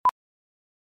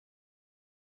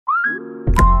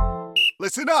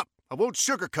Listen up. I won't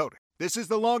sugarcoat it. This is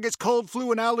the longest cold,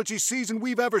 flu, and allergy season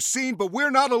we've ever seen, but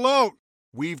we're not alone.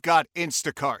 We've got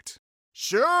Instacart.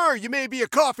 Sure, you may be a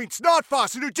coughing snot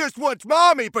faucet who just wants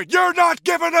mommy, but you're not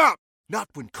giving up! Not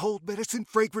when cold medicine,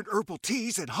 fragrant herbal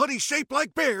teas, and honey shaped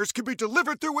like bears can be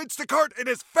delivered through Instacart in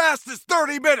as fast as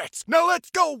 30 minutes! Now let's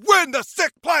go win the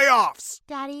sick playoffs!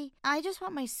 Daddy, I just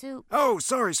want my soup. Oh,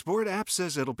 sorry, Sport. App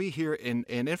says it'll be here in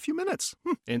a few minutes.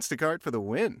 Instacart for the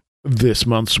win. This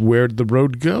month's Where'd the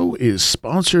Road Go is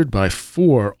sponsored by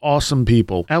 4 awesome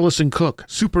people: Allison Cook,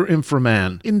 Super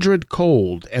Inframan, Indrid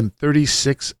Cold, and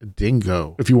 36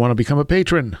 Dingo. If you want to become a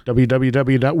patron,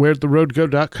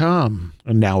 www.where'dtheroadgo.com.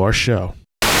 And now our show.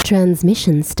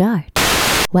 Transmission start.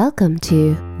 Welcome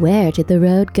to Where Did the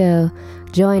Road Go?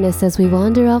 Join us as we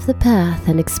wander off the path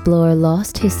and explore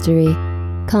lost history,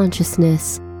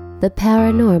 consciousness, the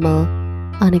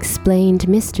paranormal, unexplained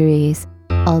mysteries,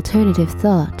 alternative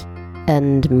thought,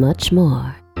 and much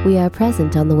more. We are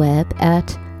present on the web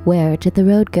at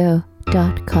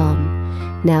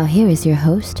wheredidtheroadgo.com. Now here is your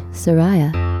host,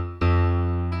 Soraya.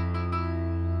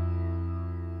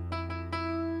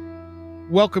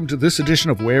 Welcome to this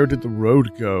edition of Where Did the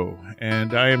Road Go?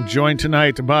 And I am joined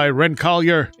tonight by Ren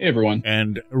Collier. Hey, everyone.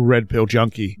 And Red Pill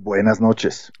Junkie. Buenas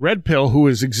noches. Red Pill, who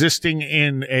is existing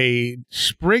in a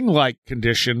spring-like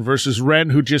condition, versus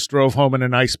Ren, who just drove home in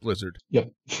an ice blizzard.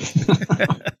 Yep.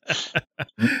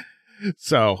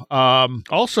 So,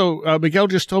 also, Miguel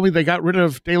just told me they got rid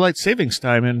of daylight savings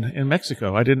time in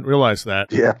Mexico. I didn't realize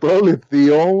that. Yeah, probably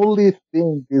the only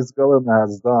thing this government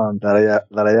has done that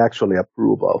I actually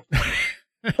approve of.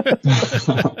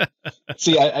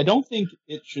 See, I don't think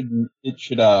it should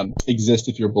exist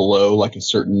if you're below like a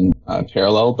certain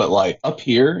parallel, but like up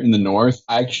here in the north,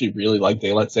 I actually really like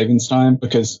daylight savings time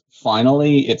because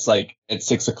finally it's like at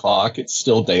 6 o'clock, it's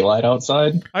still daylight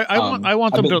outside. I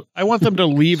want them to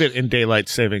leave it in daylight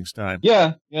savings time.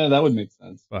 Yeah, that would make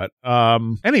sense. But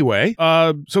anyway,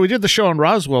 so we did the show on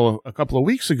Roswell a couple of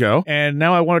weeks ago, and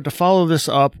now I wanted to follow this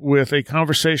up with a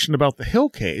conversation about the Hill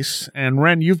case. And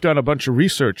Ren, you've done a bunch of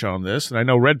research on this, and I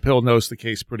know Red Pill knows the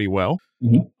case pretty well.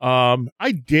 Mm-hmm.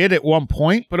 I did at one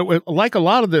point, but it was, like a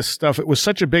lot of this stuff, it was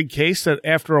such a big case that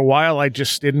after a while I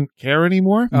just didn't care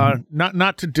anymore.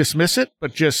 Not to dismiss it,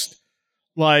 but just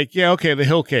like, yeah, okay, the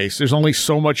Hill case. There's only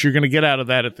so much you're going to get out of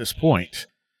that at this point.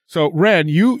 So, Ren,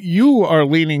 you are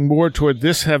leaning more toward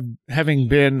this having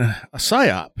been a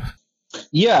psyop.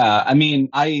 Yeah, I mean,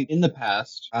 in the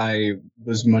past, I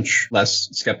was much less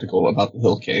skeptical about the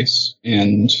Hill case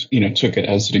and, took it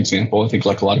as an example, I think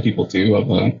like a lot of people do, of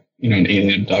an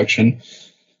alien abduction.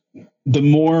 The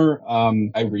more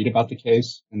I read about the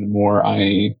case and the more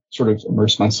I sort of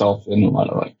immerse myself in a lot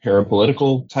of like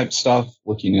parapolitical type stuff,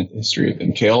 looking at the history of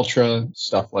MKUltra,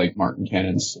 stuff like Martin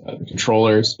Cannon's The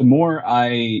Controllers, the more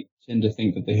I tend to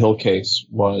think that the Hill case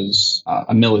was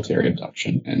a military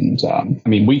abduction. And I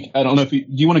don't know if do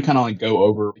you want to kind of like go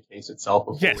over the case itself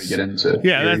before we get into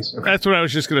theories? That's what I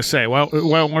was just going to say. Well,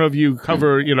 one of you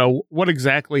cover, what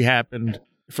exactly happened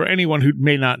for anyone who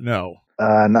may not know.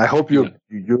 And I hope you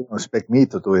don't expect me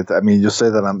to do it. I mean, you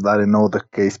say that I know the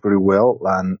case pretty well,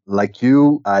 and like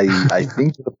you, I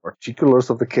think the particulars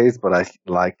of the case, but I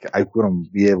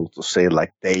wouldn't be able to say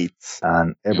like dates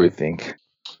and everything.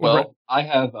 Well, I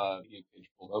have the page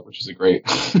pulled up, which is a great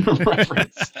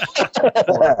reference.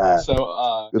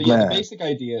 So, the basic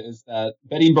idea is that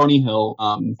Betty and Barney Hill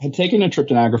had taken a trip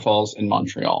to Niagara Falls in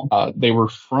Montreal. They were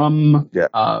from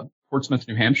Portsmouth,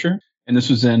 New Hampshire. And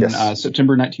this was in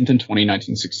September 19th and 20,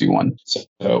 1961.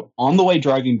 So on the way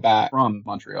driving back from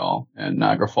Montreal and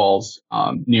Niagara Falls,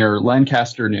 near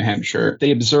Lancaster, New Hampshire, they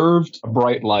observed a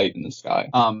bright light in the sky.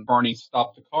 Barney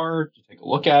stopped the car to take a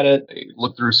look at it. They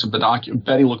looked through some binoculars.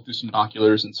 Betty looked through some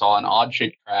binoculars and saw an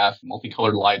odd-shaped craft,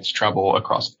 multicolored lights travel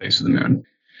across the face of the moon.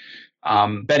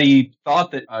 Betty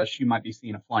thought that she might be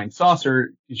seeing a flying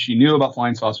saucer. She knew about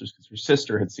flying saucers because her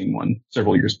sister had seen one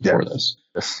several years before this.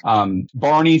 Yes.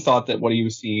 Barney thought that what he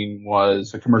was seeing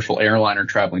was a commercial airliner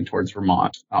traveling towards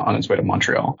Vermont on its way to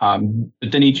Montreal.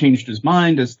 But then he changed his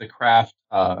mind as the craft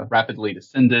rapidly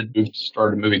descended,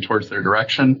 started moving towards their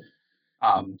direction.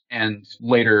 And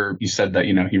later he said that,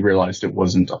 he realized it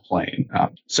wasn't a plane.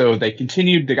 So they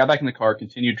got back in the car,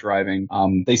 continued driving.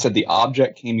 They said the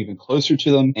object came even closer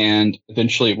to them. And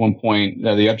eventually at one point,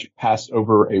 the object passed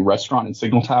over a restaurant and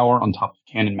signal tower on top of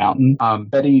Cannon Mountain.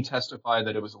 Betty testified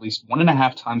that it was at least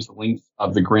 1.5 times the length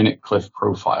of the granite cliff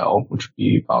profile, which would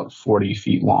be about 40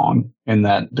 feet long, and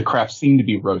that the craft seemed to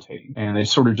be rotating. And they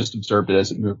sort of just observed it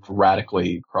as it moved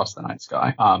radically across the night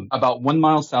sky. About 1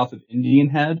 mile south of Indian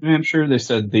Head, New Hampshire, they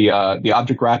said the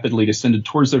object rapidly descended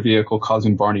towards their vehicle,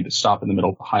 causing Barney to stop in the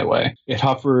middle of the highway. It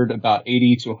hovered about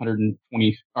 80 to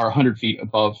 120 or 100 feet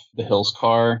above the Hill's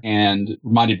car and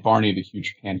reminded Barney of a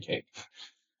huge pancake.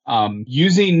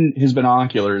 Using his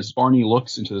binoculars, Barney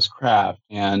looks into this craft,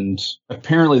 and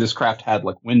apparently this craft had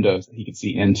like windows that he could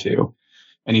see into.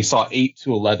 And he saw 8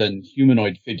 to 11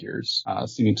 humanoid figures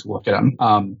seeming to look at him.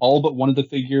 All but one of the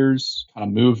figures kind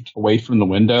of moved away from the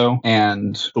window,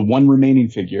 and the one remaining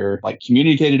figure like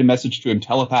communicated a message to him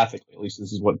telepathically. At least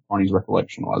this is what Barney's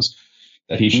recollection was,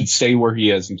 that he should stay where he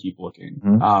is and keep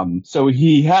looking. So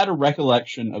he had a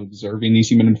recollection of observing these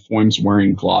humanoid forms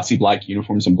wearing glossy black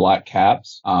uniforms and black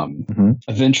caps.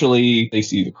 Eventually, they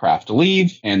see the craft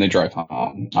leave, and they drive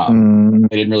home.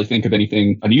 They didn't really think of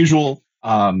anything unusual,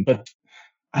 but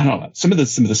I don't know. Some of the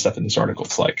stuff in this article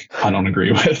is like I don't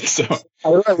agree with. So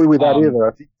I don't agree with that either.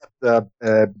 I think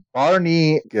that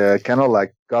Barney kind of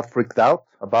like got freaked out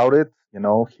about it. You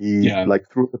know, he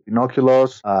like threw the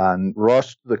binoculars and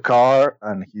rushed to the car,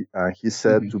 and he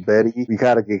said to Betty, "We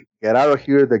gotta get out of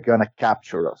here. They're gonna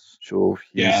capture us." So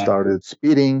he started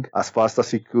speeding as fast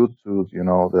as he could to, you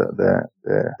know, the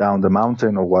down the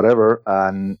mountain or whatever.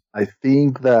 And I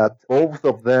think that both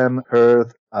of them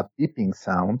heard a beeping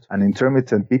sound, an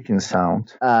intermittent beeping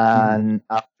sound, and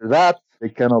after that they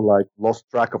kind of like lost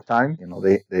track of time. You know,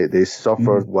 they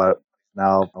suffered what is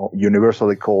now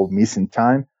universally called missing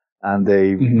time. And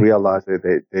they realized that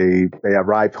they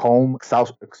arrived home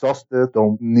exhausted.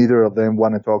 Neither of them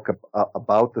want to talk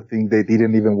about the thing. They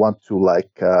didn't even want to like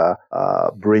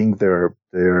bring their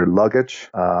luggage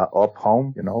up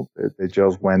home. You know, they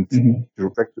just went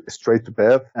straight to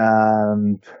bed.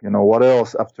 And you know what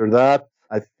else? After that,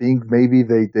 I think maybe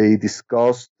they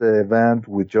discussed the event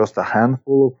with just a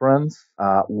handful of friends.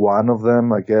 One of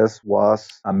them, I guess, was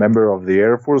a member of the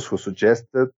Air Force who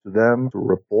suggested to them to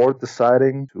report the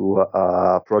sighting to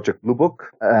Project Blue Book.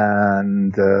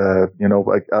 And, you know,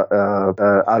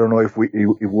 I don't know if we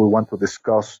want to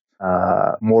discuss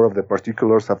more of the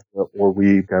particulars or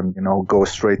we can, you know, go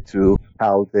straight to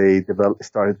how they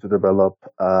started to develop,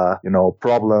 you know,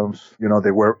 problems. You know,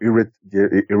 they were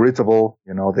irritable.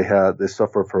 You know, they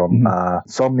suffer from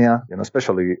insomnia. You know,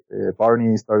 especially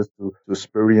Barney started to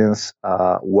experience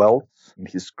welts in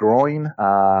his groin,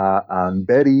 and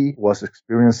Betty was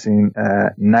experiencing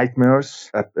nightmares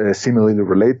similarly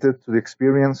related to the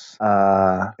experience,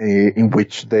 in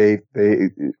which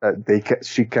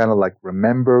she kind of like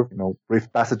remembered, you know,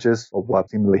 brief passages of what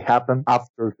seemingly happened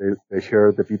after they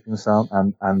heard the beeping sound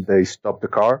and they stopped the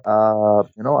car.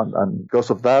 You know, and because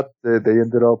of that, they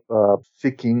ended up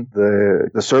seeking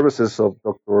the services of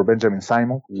Dr. Benjamin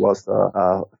Simon, who was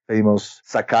a famous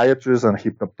psychiatrist and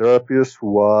hypnotherapist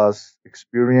who was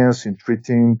experienced in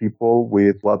treating people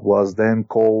with what was then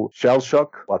called shell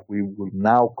shock, what we will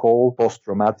now call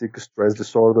post-traumatic stress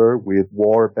disorder with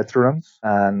war veterans.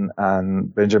 And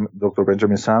Dr.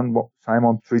 Benjamin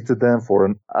Simon treated them for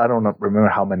I don't remember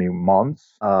how many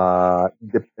months,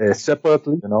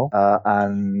 separately, you know,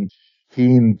 and he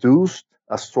induced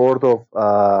a sort of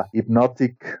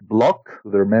hypnotic block to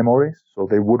their memories, so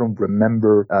they wouldn't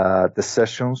remember the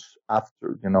sessions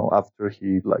after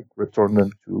he like returned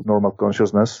them to normal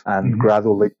consciousness, and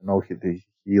gradually, you know,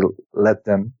 he let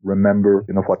them remember,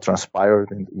 you know, what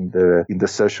transpired in the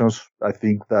sessions. I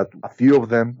think that a few of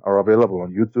them are available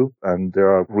on YouTube, and they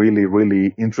are really,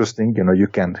 really interesting. You know, you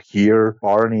can hear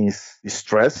Barney's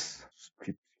distress.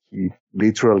 He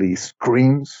literally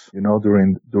screams, you know,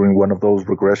 during one of those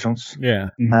regressions.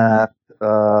 Yeah.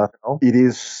 It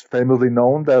is famously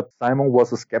known that Simon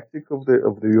was a skeptic of the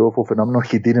UFO phenomenon.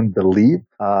 He didn't believe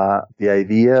the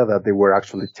idea that they were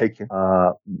actually taken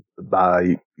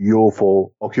by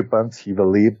UFO occupants. He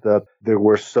believed that they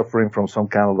were suffering from some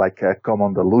kind of like a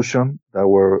common delusion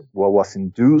what was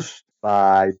induced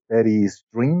by Betty's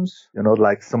dreams. You know,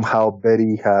 like somehow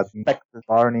Betty had infected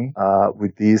Barney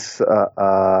with this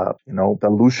you know,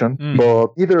 delusion.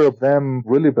 But neither of them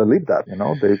really believed that. You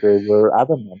know, they were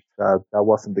adamant that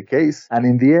wasn't the case. And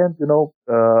in the end, you know,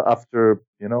 after,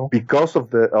 you know, because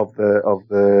of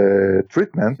the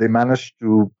treatment, they managed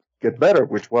to get better,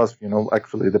 which was, you know,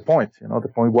 actually the point. You know, the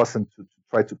point wasn't to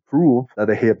try to prove that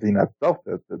they had been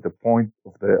abducted. The point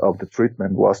of the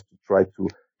treatment was to try to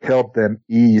help them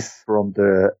ease from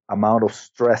the amount of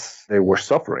stress they were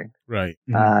suffering. Right.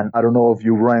 And I don't know if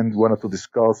you, Rand, wanted to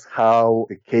discuss how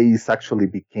the case actually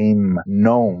became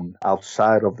known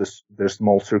outside of their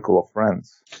small circle of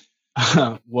friends.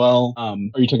 Well, are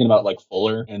you talking about like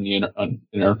Fuller and the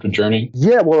Interrupted Journey?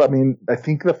 Yeah, well, I mean, I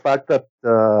think the fact that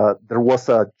there was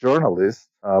a journalist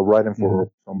writing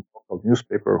for some local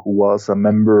newspaper who was a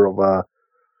member of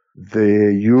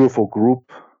the UFO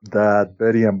group that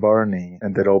Betty and Barney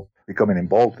ended up becoming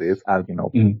involved with,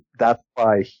 and that's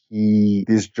why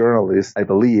this journalist, I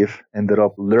believe, ended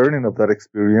up learning of that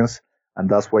experience. And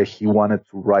that's why he wanted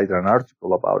to write an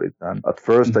article about it. And at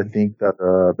first, I think that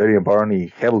Betty and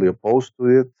Barney heavily opposed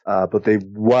to it, but they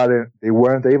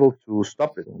weren't able to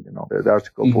stop it. The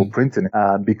article for printing it.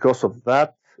 And because of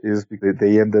that, is because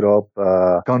they ended up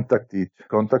contacting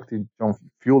John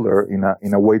Fuller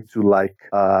in a way to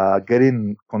get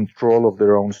in control of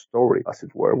their own story, as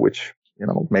it were, which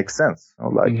makes sense.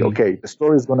 Okay, the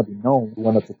story is going to be known. We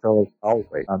wanted to tell it our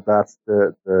way. And that's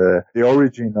the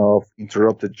origin of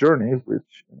Interrupted Journey,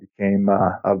 which became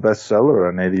a bestseller,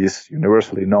 and it is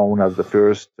universally known as the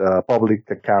first public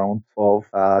account of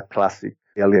classic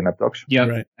alien abduction. Yeah,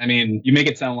 right. I mean, you make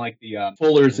it sound like the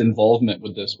Fuller's involvement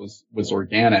with this was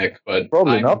organic, but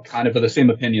probably I'm not. Kind of of the same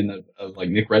opinion of like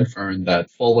Nick Redfern, that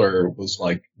Fuller was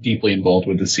like deeply involved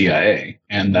with the CIA,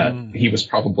 and that he was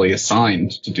probably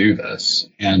assigned to do this,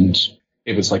 and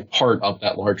it was like part of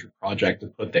that larger project to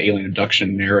put the alien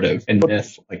abduction narrative and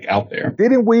myth like out there.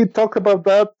 Didn't we talk about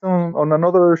that on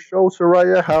another show,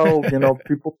 Soraya? How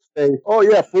people say, "Oh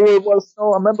yeah, Fuller was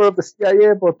a member of the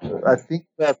CIA," but I think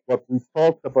that what we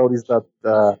talked about is that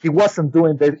he wasn't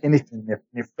doing anything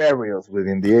nefarious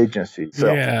within the agency.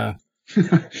 So. Yeah.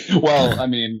 Well, I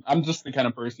mean, I'm just the kind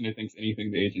of person who thinks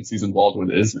anything the agency's involved with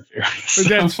is nefarious.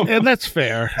 That's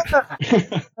fair.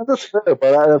 That's fair,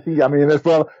 but I think, as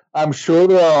well, I'm sure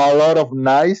there are a lot of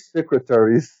nice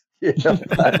secretaries and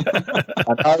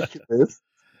archivists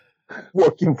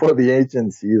working for the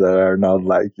agency that are not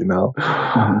trying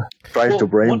to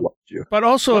brainwash you. But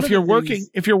also, if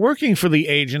you're working for the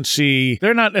agency,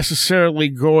 they're not necessarily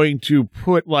going to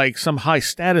put like some high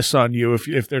status on you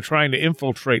if they're trying to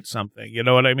infiltrate something. You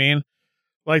know what I mean?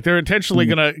 Like they're intentionally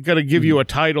gonna give you a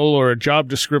title or a job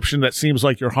description that seems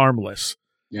like you're harmless.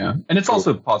 Yeah, and it's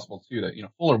also possible too that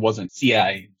Fuller wasn't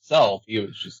CIA himself; he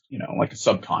was just like a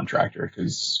subcontractor.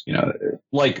 Because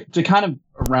like to kind of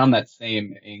around that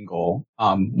same angle,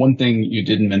 one thing you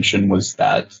didn't mention was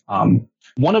that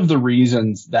one of the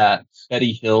reasons that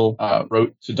Betty Hill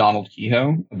wrote to Donald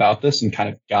Kehoe about this and kind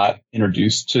of got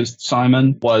introduced to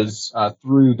Simon was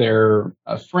through their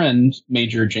friend,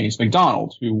 Major James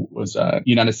McDonald, who was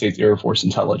United States Air Force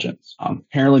intelligence.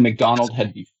 Apparently, McDonald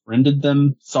had befriended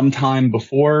them sometime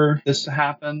before this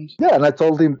happened. Yeah, and I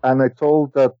told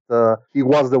that he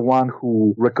was the one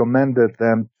who recommended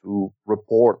them to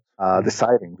report the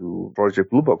sighting to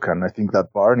Project Blue Book, and I think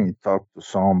that Barney talked to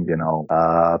some,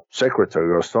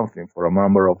 secretary or something for a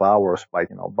number of hours by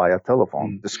a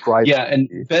telephone. Describing. Yeah, and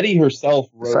Betty herself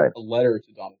wrote a letter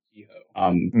to Donald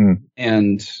Kehoe,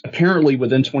 and apparently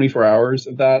within 24 hours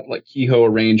of that, like Kehoe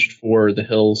arranged for the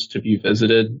Hills to be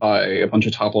visited by a bunch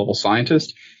of top-level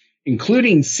scientists,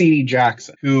 including C.D.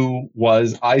 Jackson, who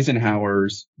was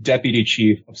Eisenhower's deputy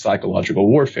chief of psychological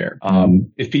warfare.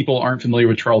 If people aren't familiar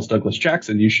with Charles Douglas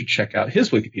Jackson, you should check out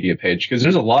his Wikipedia page, because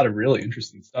there's a lot of really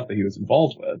interesting stuff that he was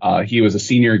involved with. He was a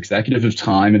senior executive of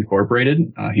Time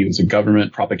Incorporated. He was a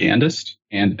government propagandist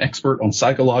and expert on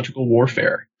psychological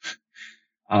warfare.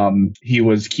 He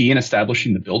was key in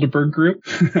establishing the Bilderberg Group.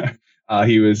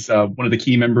 He was one of the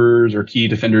key members or key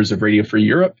defenders of Radio Free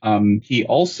Europe. He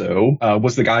also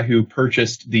was the guy who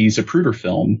purchased the Zapruder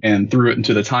film and threw it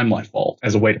into the Time Life vault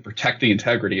as a way to protect the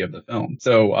integrity of the film.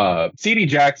 So C.D.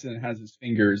 Jackson has his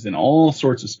fingers in all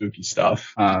sorts of spooky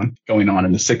stuff going on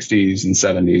in the 60s and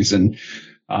 70s. And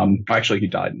actually, he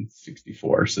died in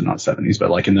 64, so not 70s, but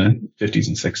like in the 50s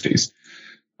and 60s.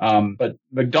 But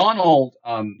McDonald,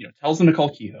 tells him to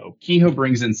call Kehoe. Kehoe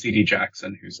brings in C.D.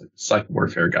 Jackson, who's a psych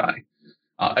warfare guy.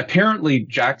 Apparently,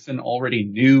 Jackson already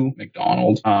knew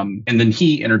McDonald, and then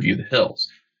he interviewed the Hills.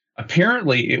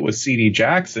 Apparently, it was C.D.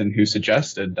 Jackson who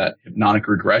suggested that hypnotic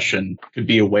regression could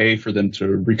be a way for them to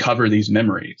recover these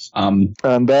memories. And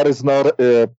that is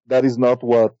not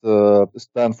what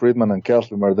Stan Friedman and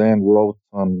Kathleen Marden wrote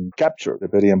on Capture, the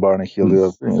Betty and Barney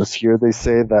Hill. Here they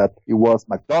say that it was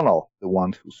McDonald, the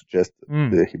one who suggested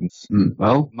the hypnosis.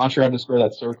 Well, I'm not sure how to square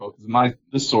that circle, because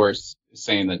this source is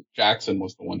saying that Jackson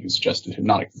was the one who suggested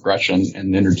hypnotic regression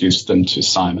and introduced them to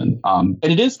Simon. And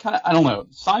it is kind of, I don't know,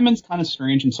 Simon's kind of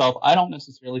strange himself. I don't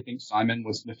necessarily think Simon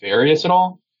was nefarious at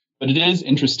all, But it is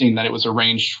interesting that it was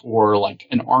arranged for like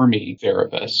an army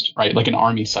therapist, right? Like an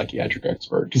army psychiatric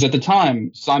expert. Because at the time,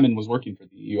 Simon was working for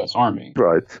the U.S. Army.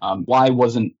 Right. Why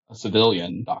wasn't a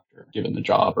civilian doctor given the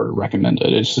job or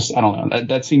recommended? It's just, I don't know.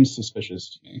 That seems suspicious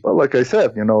to me. Well, like I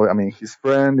said, I mean, his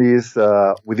friend is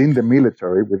within the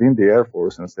military, within the Air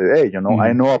Force, and say, hey,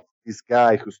 I know of this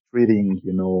guy who's treating,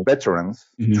 veterans.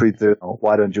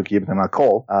 Why don't you give them a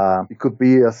call? It could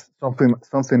be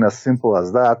something as simple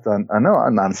as that.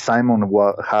 And Simon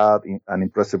had an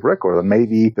impressive record, and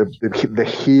maybe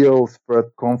the Hills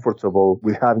felt comfortable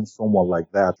with having someone like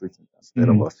that treating instead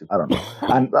of us. I don't know.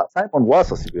 And Simon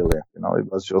was a civilian.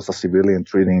 It was just a civilian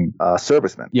treating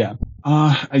servicemen. Yeah.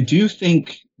 I do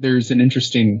think there's an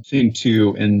interesting thing,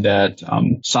 too, in that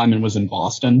Simon was in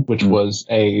Boston, which was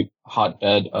a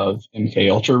hotbed of MK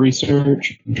Ultra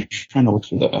research. I'm just trying to look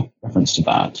for the reference to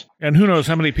that. And who knows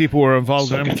how many people were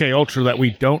involved in MK Ultra that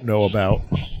we don't know about.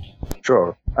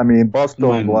 Sure. I mean,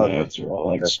 Boston was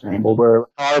scrambled. Over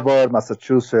Harvard,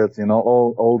 Massachusetts,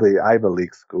 all the Ivy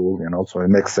League school, so it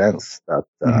makes sense that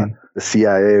the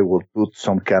CIA will put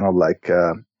some kind of like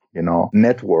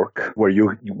network where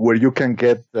you can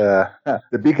get the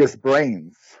biggest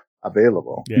brains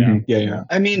available. Yeah.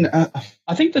 I mean,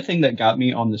 I think the thing that got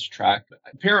me on this track,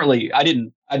 apparently I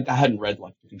hadn't read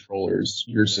like The Controllers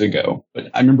years ago, but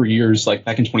I remember years like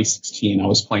back in 2016, I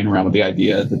was playing around with the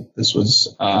idea that this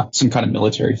was some kind of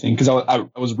military thing, because I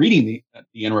was reading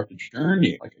the Interrupted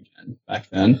Journey like again back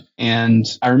then, and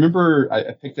I remember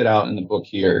I picked it out in the book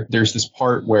here. There's this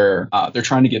part where they're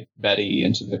trying to get Betty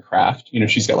into the craft.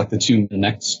 She's got like the two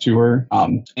next to her,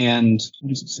 and what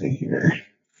does it say here?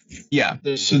 Yeah,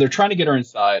 so they're trying to get her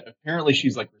inside. Apparently,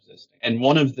 she's like resisting. And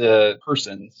one of the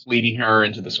persons leading her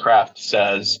into this craft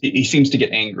says, he seems to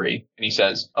get angry. And he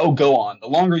says, oh, go on. The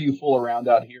longer you fool around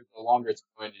out here, the longer it's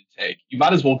going to take. You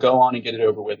might as well go on and get it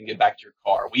over with and get back to your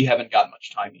car. We haven't got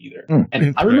much time either.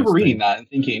 And I remember reading that and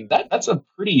thinking, that's a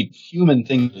pretty human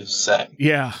thing to say.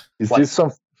 Yeah. Is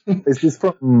this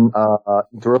from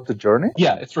Interrupted Journey?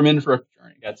 Yeah, it's from Interrupted Journey.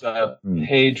 That's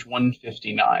page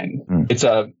 159. It's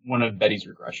one of Betty's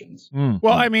regressions.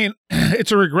 Well, I mean,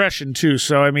 it's a regression too,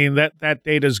 so I mean that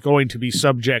data is going to be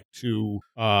subject to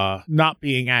not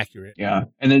being accurate. Yeah,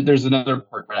 and then there's another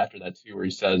part right after that too, where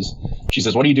she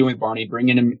says, "What are you doing with Barney? Bring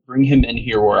him in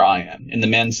here where I am." And the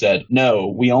man said, "No,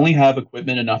 we only have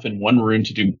equipment enough in one room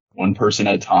to do one person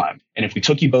at a time. And if we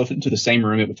took you both into the same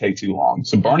room, it would take too long.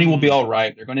 So Barney will be all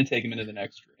right. They're going to take him into the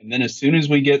next room. And then as soon as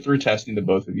we get through testing the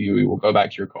both of you, we will go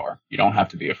back to your car. You don't have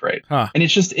to be afraid." And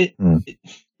it's just,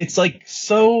 it's like,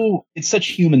 it's such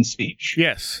human speech.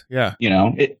 Yes. Yeah.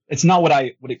 It's not what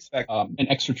I would expect an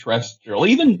extraterrestrial,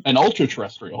 even an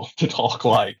ultra-terrestrial to talk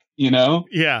like,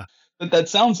 Yeah. That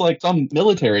sounds like some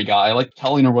military guy, like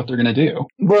telling her what they're going to do.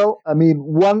 Well, I mean,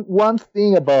 one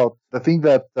thing about the thing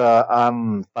that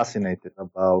I'm fascinated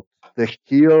about the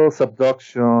Hills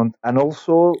abduction and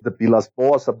also the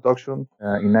Villas-Boas abduction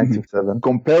in 1907,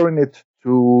 comparing it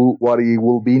to what it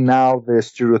will be now the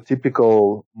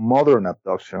stereotypical modern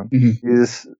abduction,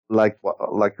 is like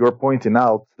you're pointing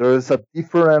out, there is a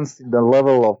difference in the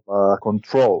level of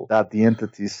control that the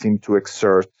entities seem to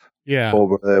exert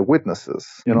over the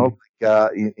witnesses.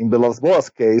 In Villas-Boas'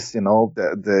 case,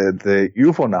 the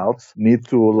UFOnauts need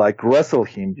to like wrestle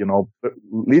him,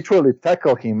 literally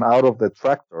tackle him out of the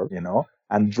tractor,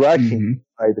 and drag him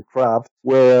by the craft.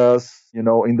 Whereas, in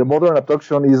the modern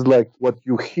abduction is like what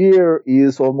you hear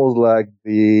is almost like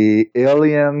the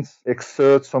aliens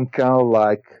exert some kind of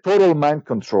like total mind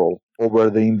control over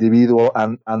the individual,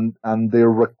 and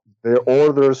their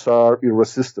orders are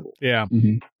irresistible. Yeah.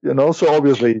 So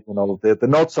obviously, the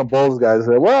nuts and bolts guys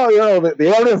say, well,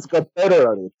 the aliens got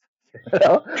better at it.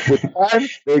 With time,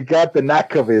 they got the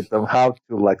knack of it and how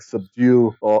to like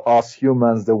subdue us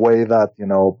humans the way that,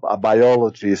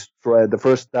 biologists tried. The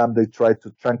first time they tried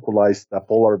to tranquilize the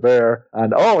polar bear,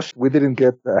 and we didn't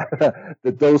get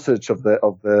the dosage of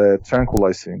the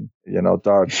tranquilizing,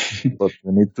 darts. But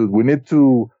we need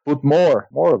to put more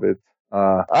of it.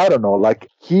 I don't know. Like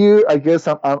here, I guess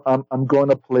I'm going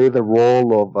to play the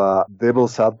role of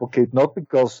devil's advocate, not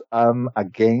because I'm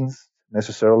against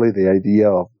necessarily the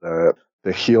idea of the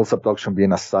Hills abduction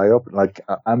being a psyop. Like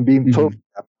I'm being totally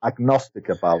agnostic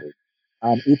about it.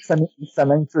 It's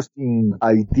an interesting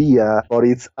idea, but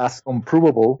it's as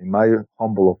unprovable, in my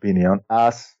humble opinion,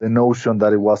 as the notion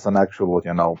that it was an actual,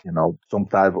 some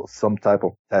type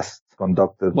of test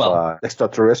conducted by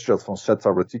extraterrestrials from Zeta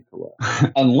Reticuli.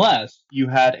 Unless you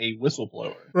had a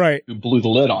whistleblower, right, who blew the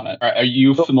lid on it. Are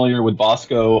you familiar with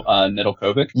Bosko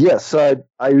Nedeljkovic? Yes, I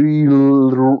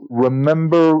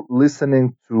remember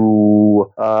listening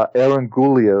to Aaron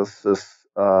Goulias'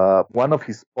 one of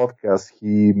his podcasts,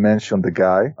 he mentioned the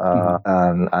guy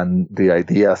and the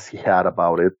ideas he had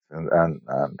about it and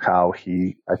how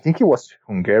I think he was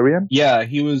Hungarian. Yeah,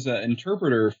 he was an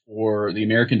interpreter for the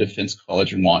American Defense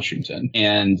College in Washington.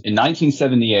 And in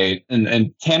 1978,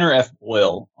 and Tanner F.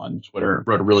 Boyle on Twitter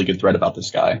wrote a really good thread about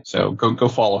this guy. So go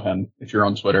follow him if you're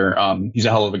on Twitter. He's a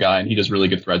hell of a guy, and he does really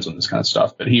good threads on this kind of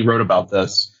stuff. But he wrote about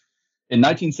this. In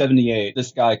 1978,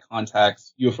 this guy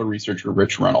contacts UFO researcher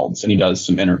Rich Reynolds, and he does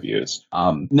some interviews.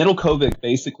 Nedeljkovic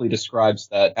basically describes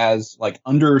that as like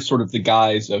under sort of the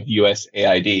guise of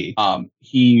USAID,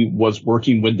 he was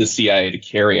working with the CIA to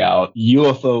carry out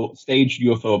staged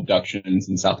UFO abductions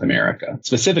in South America.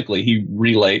 Specifically, he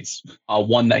relates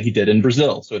one that he did in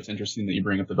Brazil. So it's interesting that you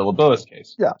bring up the Villa-Boas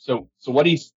case. Yeah. So what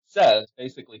he says,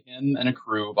 basically him and a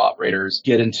crew of operators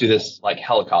get into this like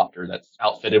helicopter that's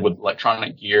outfitted with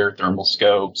electronic gear, thermal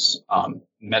scopes,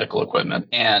 medical equipment,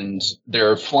 and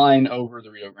they're flying over the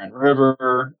Rio Grande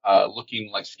River,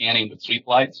 scanning with sweep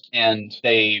lights, and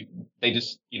they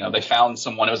just, they found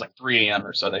someone. It was like 3 a.m.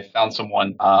 or so. They found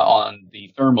someone on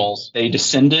the thermals. They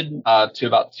descended to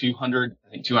about 200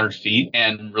 feet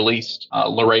and released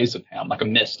lorazepam, like a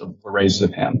mist of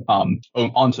lorazepam,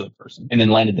 onto the person, and then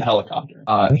landed the helicopter.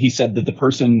 He said that the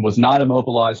person was not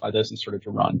immobilized by this and started to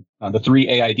run. The 3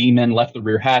 AID men left the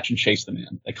rear hatch and chased them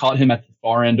in. They caught him at the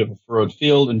far end of a furrowed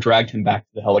field and dragged him back to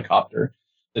the helicopter.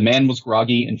 The man was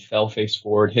groggy and fell face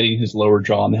forward, hitting his lower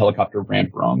jaw on the helicopter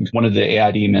ramp rung. One of the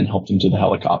AID men helped him to the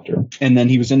helicopter. And then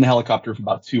he was in the helicopter for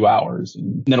about 2 hours.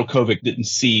 And Nedeljkovic didn't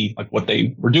see like what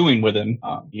they were doing with him.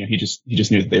 He just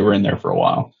knew that they were in there for a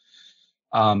while.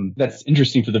 That's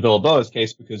interesting for the Villa-Boas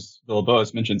case because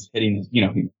Villa-Boas mentions hitting,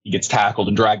 he gets tackled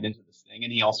and dragged into this thing.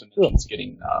 And he also mentions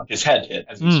getting his head hit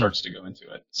as he starts to go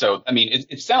into it. So, I mean,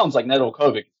 it sounds like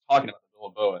Nedeljkovic is talking about the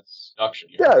Villa-Boas abduction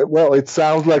here. Yeah, well, it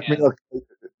sounds like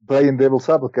playing devil's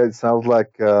advocate. It sounds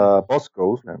like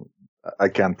Bosco. I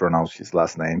can't pronounce his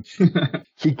last name.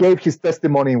 He gave his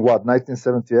testimony in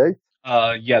 1978?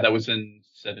 Yeah, that was in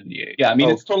 78. Yeah, I mean,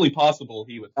 it's totally possible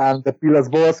he was. And the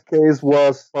Vilas-Boas case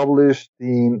was published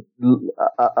in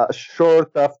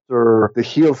short after the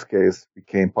Hills case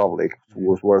became public.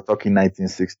 We're talking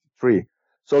 1963.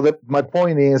 So my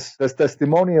point is, the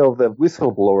testimony of the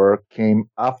whistleblower came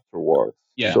afterwards.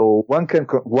 Yeah. So one can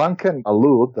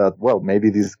allude that, well, maybe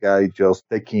this guy just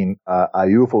taking a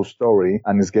UFO story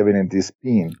and is giving it this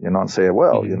spin, and say,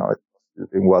 well, it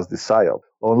was the psyop.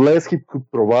 Unless he could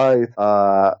provide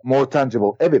more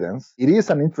tangible evidence, it is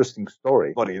an interesting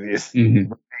story, but it is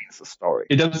remains a story.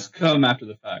 It does come after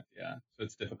the fact, yeah. So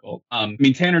it's difficult. I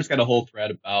mean, Tanner's got a whole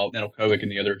thread about Nedeljkovic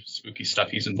and the other spooky stuff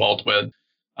he's involved with.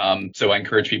 So I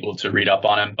encourage people to read up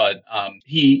on him. But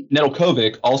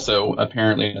Nedeljkovic also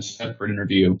apparently in a separate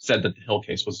interview said that the Hill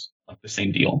case was like the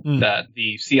same deal, that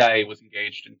the CIA was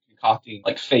engaged in concocting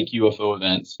like fake UFO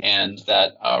events, and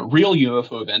that real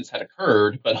UFO events had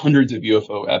occurred, but hundreds of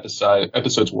UFO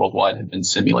episodes worldwide had been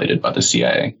simulated by the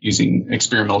CIA using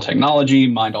experimental technology,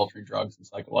 mind-altering drugs, and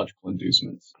psychological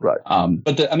inducements. Right.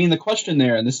 But the question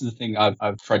there, and this is the thing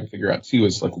I've tried to figure out too,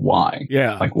 is like why?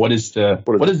 Yeah. Like what is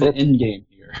the end game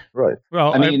here? Right.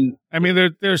 Well, I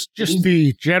mean, there's just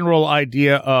the general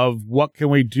idea of what can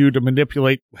we do to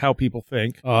manipulate how people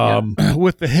think.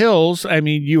 With the Hills, I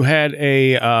mean, you had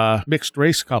a mixed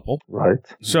race couple. Right.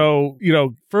 So,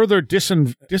 further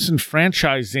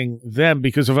disenfranchising them,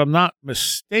 because if I'm not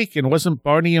mistaken, wasn't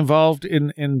Barney involved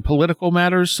in political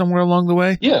matters somewhere along the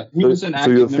way? Yeah, he was an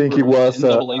active member. So you think it was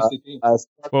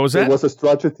what was that? It was a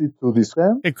strategy to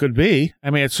descend? It could be. I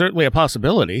mean, it's certainly a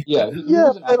possibility. Yeah, he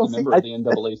was an active member of the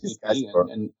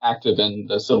NAACP and active in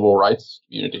the civil rights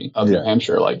community of New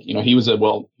Hampshire. Like, he was a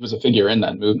figure in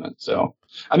that movement. So,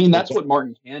 I mean, that's what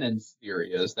Martin Cannon's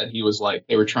theory is, that he was like,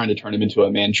 they were trying to turn him into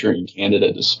a Manchurian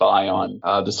candidate to spy on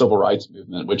the civil rights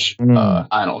movement, which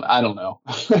I don't know.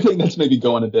 I think that's maybe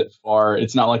going a bit far.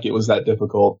 It's not like it was that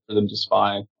difficult for them to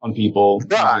spy on people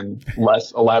using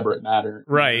less elaborate matters.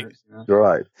 Right.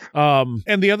 Right.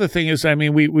 And the other thing is, I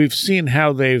mean, we've seen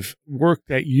how they've worked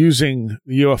at using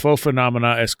the UFO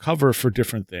phenomena as cover for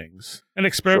different things. And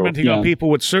experimenting on people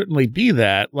would certainly be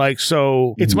that. Like,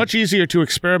 so it's much easier to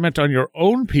experiment on your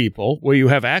own people where you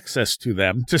have access to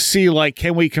them to see, like,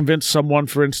 can we convince someone,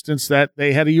 for instance, that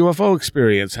they had a UFO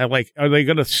experience? Are they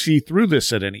going to see through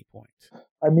this at any point?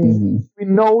 I mean, we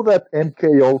know that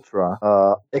MK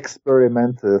Ultra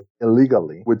experimented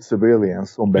illegally with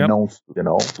civilians, unbeknownst,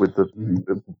 with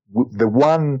the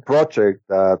one project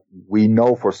that we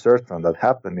know for certain that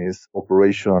happened is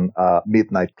Operation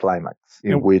Midnight Climax,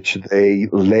 in which they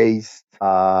laced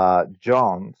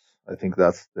Johns. I think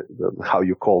that's how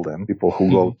you call them, people who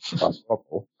go to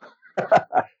trouble.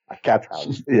 a cat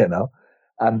house,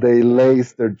 and they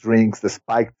lace their drinks, they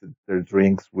spiked their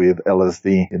drinks with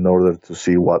LSD in order to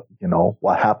see what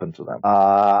happened to them.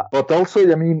 But also,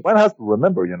 one has to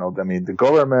remember, the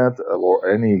government or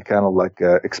any kind of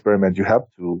experiment, you have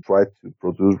to try to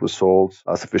produce results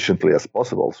as efficiently as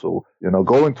possible. So,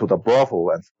 going to the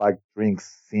brothel and spike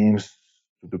drinks seems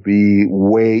to be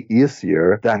way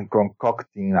easier than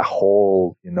concocting a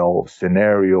whole,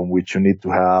 scenario in which you need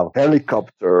to have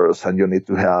helicopters and you need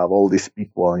to have all these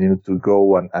people and you need to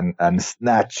go and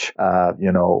snatch,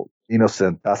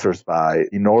 innocent passersby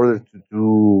in order to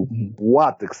do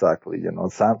what exactly?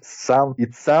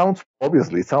 It sounds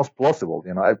plausible.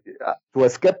 To a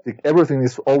skeptic, everything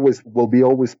will be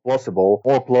always plausible,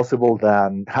 more plausible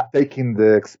than taking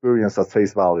the experience at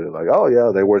face value. Like, oh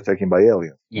yeah, they were taken by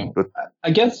aliens. Yeah. But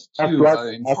I guess too,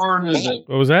 part of it.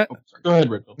 What was that? Oh, go ahead,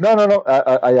 Rick. No.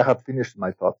 I have finished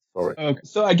my thought. Sorry. Okay.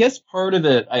 So I guess part of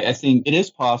it, I think it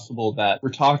is possible that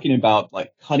we're talking about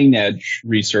cutting edge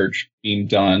research being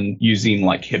done using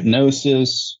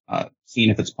hypnosis, seeing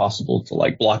if it's possible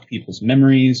to block people's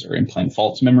memories or implant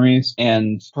false memories.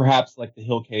 And perhaps the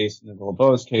Hill case and the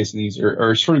Villalobos case, and these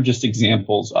are sort of just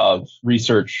examples of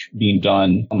research being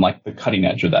done on the cutting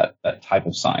edge of that type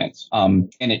of science.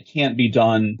 And it can't be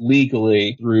done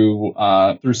legally through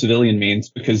civilian means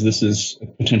because this is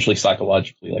potentially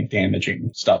psychologically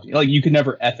damaging stuff. You could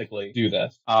never ethically do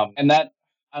this. And that,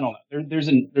 I don't know.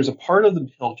 There's a part of the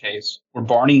Hill case where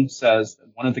Barney says that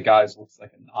one of the guys looks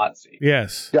like a Nazi.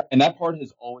 Yes. Yeah. And that part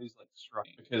has always struck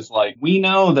me because we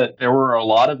know that there were a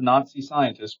lot of Nazi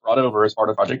scientists brought over as part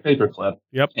of Project Paperclip.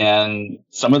 Yep. And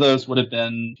some of those would have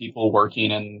been people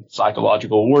working in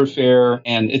psychological warfare.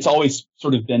 And it's always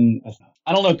sort of been,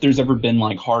 I don't know if there's ever been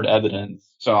hard evidence.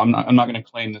 So I'm not going to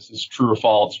claim this is true or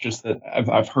false. Just that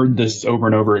I've heard this over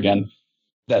and over again,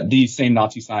 that these same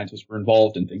Nazi scientists were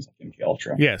involved in things like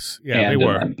MKUltra. Yes, yeah, they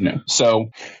were. So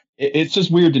it's just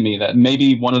weird to me that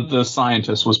maybe one of the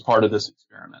scientists was part of this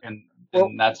experiment, and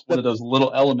that's one of those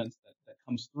little elements that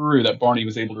comes through that Barney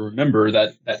was able to remember.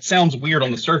 That sounds weird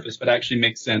on the surface, but actually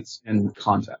makes sense in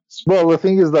context. Well, the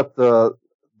thing is that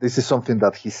this is something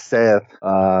that he said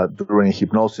during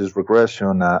hypnosis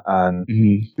regression, and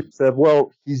he said,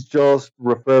 well, he's just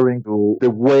referring to the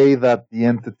way that the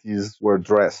entities were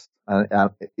dressed. And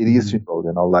it is simple,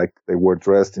 they were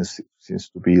dressed in seems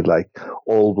to be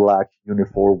all black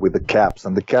uniform with the caps,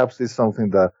 and the caps is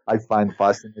something that I find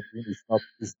fascinating.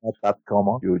 It's not that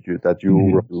common.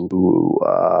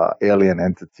 Alien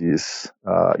entities,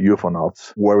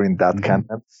 UFOnauts wearing that kind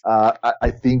of.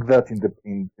 I think that in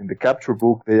the capture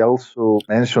book they also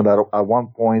mentioned that at one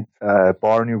point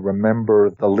Barney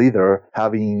remembered the leader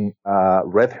having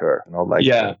red hair.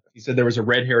 He said there was a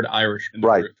red-haired Irish in the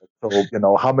group. So,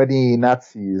 how many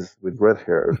Nazis with red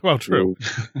hair? Well, true.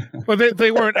 Well, they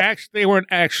weren't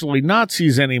actually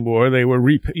Nazis anymore. They were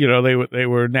they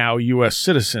were now U.S.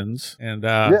 citizens, and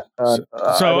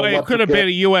so it could have been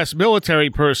a U.S.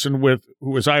 military person who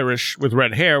was Irish with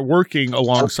red hair working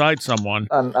alongside someone.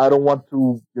 And I don't want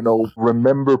to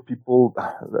remember people.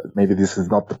 Maybe this is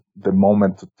not the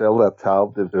moment to tell that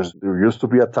how there used to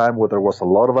be a time where there was a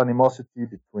lot of animosity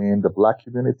between the black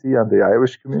community and the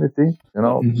Irish community.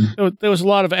 There was a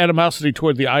lot of animosity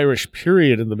toward the Irish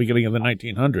period in the beginning of the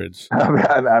 1900s.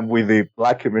 and with the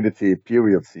black community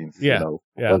period scenes. Yeah.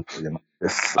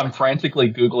 I'm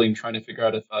frantically Googling, trying to figure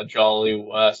out if Jolly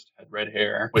West had red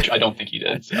hair, which I don't think he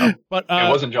did. So. But it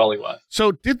wasn't Jolly West.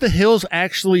 So did the Hills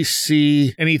actually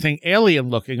see anything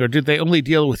alien-looking, or did they only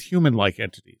deal with human-like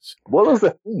entities? Well, that's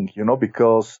the thing,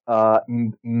 because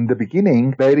in the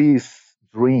beginning, Betty's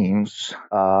dreams,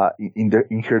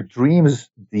 in her dreams,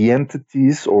 the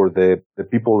entities or the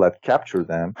people that captured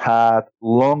them had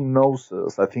long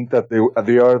noses. I think that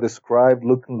they are described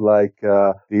looking like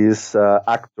this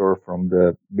actor from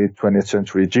the mid-20th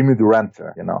century, Jimmy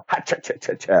Durante, but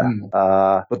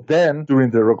then during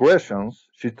the regressions,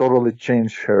 she totally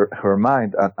changed her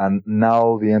mind, and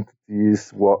now the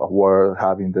entities were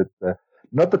having that.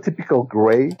 Not the typical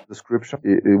gray description.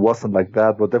 It wasn't like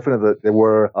that, but definitely they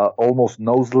were almost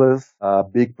noseless,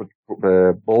 big,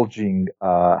 bulging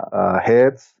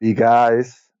heads, big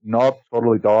eyes, not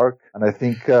totally dark. And I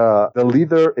think the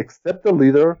leader, except the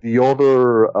leader, the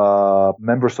other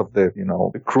members of the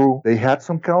crew, they had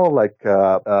some kind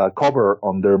of cover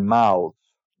on their mouths.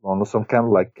 Some kind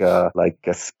of like a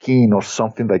skin or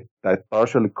something that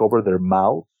partially covered their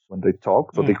mouth when they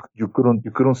talk, so you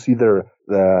couldn't see their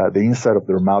the inside of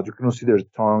their mouth. You couldn't see their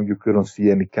tongue. You couldn't see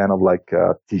any kind of like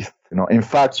teeth. In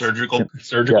fact,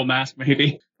 surgical mask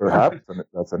maybe. Perhaps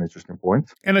that's an interesting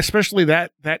point. And especially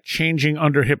that changing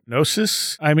under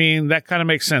hypnosis. I mean, that kind of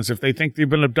makes sense. If they think they've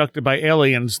been abducted by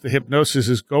aliens, the hypnosis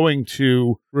is going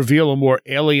to reveal a more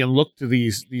alien look to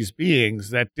these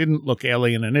beings that didn't look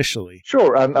alien initially.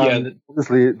 Sure, and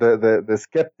obviously the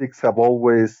skeptics have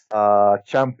always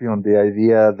championed the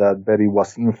idea that Betty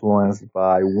was influenced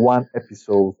by one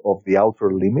episode of The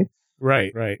Outer Limits.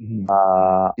 Right.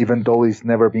 Even though it's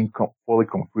never been fully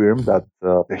confirmed that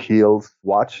the Hills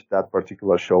watched that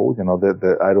particular show,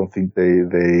 I don't think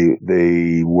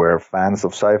they were fans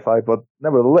of sci-fi, but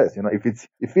nevertheless,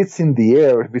 if it's in the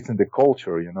air, if it's in the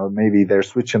culture, maybe they're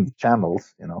switching the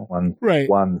channels,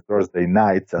 one Thursday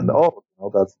night, and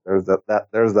there's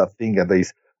that thing,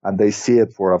 and they see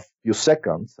it for a few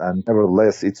seconds, and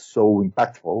nevertheless, it's so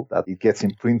impactful that it gets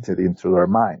imprinted into their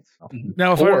minds.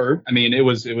 Now, it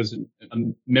was a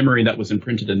memory that was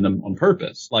imprinted in them on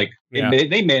purpose. Like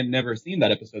they may have never seen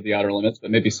that episode of The Outer Limits, but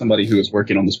maybe somebody who was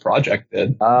working on this project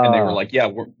did, and they were like, "Yeah,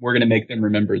 we're going to make them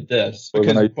remember this,"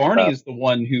 because Barney is the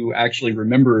one who actually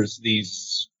remembers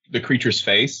the creature's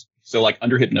face. So like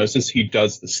under hypnosis, he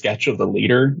does the sketch of the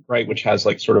leader, right, which has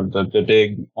like sort of the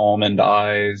big almond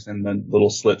eyes and the little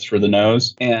slits for the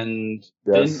nose. And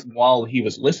then while he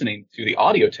was listening to the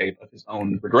audio tape of his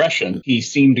own regression, he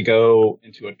seemed to go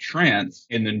into a trance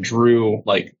and then drew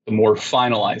like the more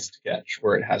finalized sketch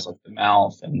where it has like the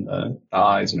mouth and the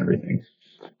eyes and everything.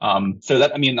 So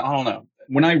that, I don't know.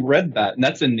 When I read that, and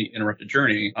that's in the Interrupted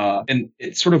Journey, and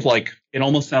it's sort of like, it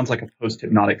almost sounds like a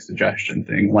post-hypnotic suggestion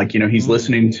thing. Like, he's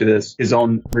listening to his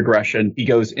own regression. He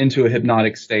goes into a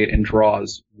hypnotic state and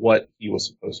draws what he was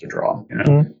supposed to draw,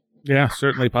 Yeah,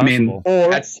 certainly possible.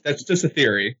 That's just a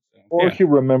theory. Or he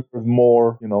remembered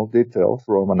more, details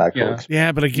from an actual experience.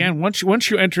 Yeah, but again, once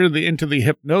you enter into the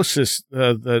hypnosis,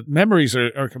 the memories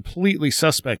are completely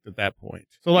suspect at that point.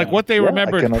 So, like, what they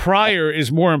remembered prior is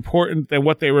more important than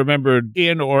what they remembered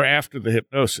in or after the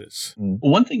hypnosis.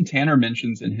 One thing Tanner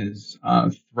mentions in his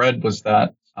thread was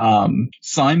that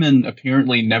Simon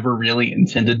apparently never really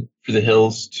intended for the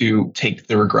Hills to take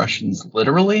the regressions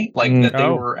literally, like that they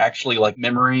were actually like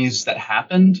memories that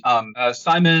happened.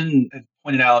 Simon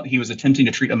pointed out he was attempting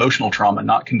to treat emotional trauma,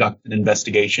 not conduct an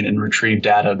investigation and retrieve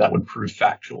data that would prove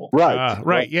factual.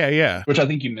 Right. Yeah. Which I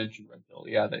think you mentioned, Red Pill.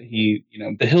 Yeah, that he,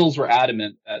 the Hills were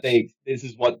adamant that this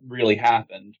is what really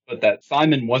happened, but that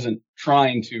Simon wasn't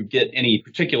trying to get any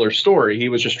particular story. He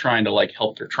was just trying to like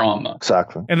help their trauma.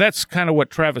 Exactly. And that's kind of what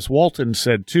Travis Walton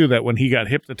said too, that when he got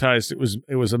hypnotized, it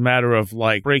was a matter of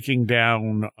like breaking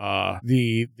down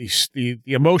the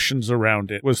emotions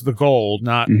around it was the goal,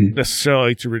 not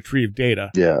necessarily to retrieve data.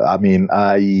 Yeah, I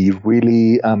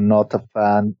really am not a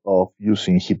fan of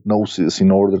using hypnosis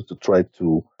in order to try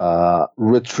to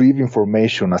retrieve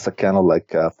information as a kind of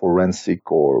like a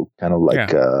forensic or kind of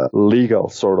like a legal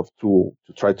sort of tool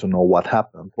to try to know what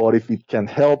happened. But if it can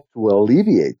help to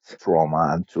alleviate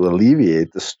trauma and to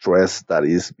alleviate the stress that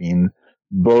is being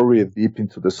buried deep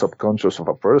into the subconscious of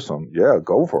a person,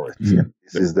 go for it. Yeah,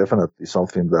 this is definitely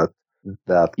something that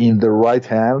in the right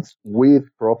hands with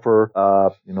proper,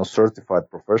 certified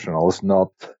professionals,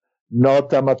 not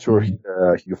amateur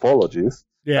ufologists.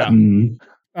 Yeah.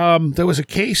 There was a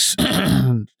case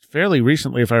fairly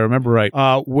recently, if I remember right,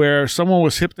 where someone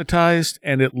was hypnotized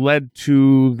and it led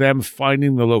to them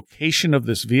finding the location of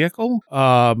this vehicle.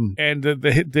 And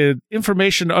the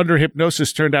information under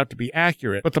hypnosis turned out to be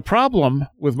accurate. But the problem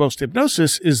with most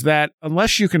hypnosis is that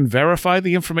unless you can verify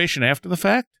the information after the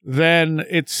fact, then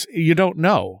you don't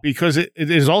know, because it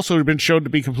has also been shown to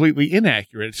be completely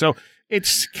inaccurate. So it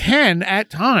can, at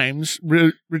times,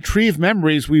 retrieve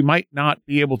memories we might not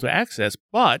be able to access,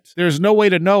 but there's no way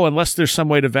to know unless there's some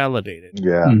way to validate it.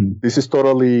 Yeah, This is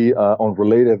totally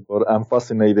unrelated, but I'm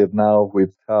fascinated now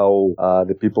with how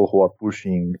the people who are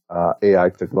pushing AI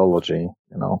technology,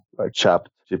 like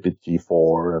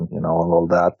ChatGPT-4 and all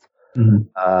that,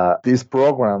 these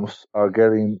programs are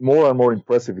getting more and more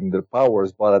impressive in their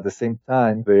powers, but at the same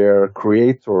time, their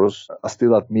creators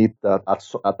still admit that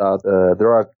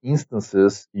there are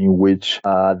instances in which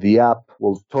the app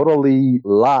will totally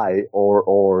lie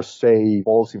or say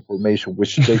false information,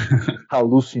 which they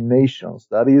hallucinations.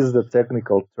 That is the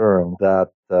technical term that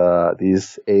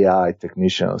these AI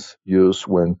technicians use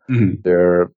when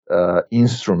their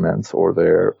instruments or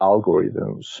their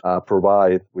algorithms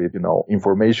provide with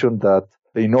information that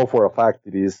they know for a fact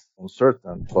it is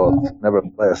uncertain, but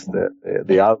nevertheless,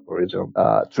 the algorithm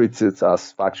treats it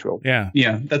as factual. Yeah.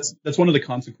 That's one of the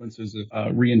consequences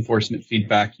of reinforcement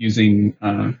feedback using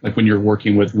like when you're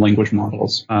working with language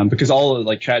models, because all of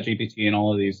like ChatGPT and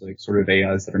all of these like sort of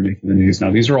AIs that are making the news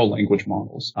now, these are all language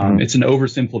models. It's an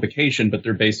oversimplification, but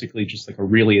they're basically just like a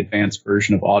really advanced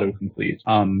version of autocomplete.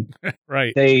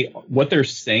 Right. What they're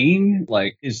saying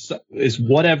like is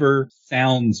whatever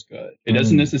sounds good. It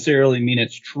doesn't necessarily mean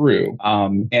it's true.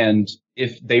 And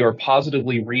if they are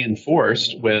positively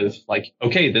reinforced with like,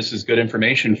 okay, this is good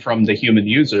information from the human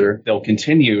user, they'll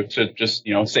continue to just,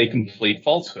 say complete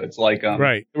falsehoods. Like,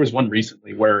 right. There was one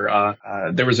recently where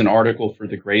there was an article for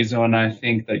the Gray Zone, I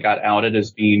think, that got outed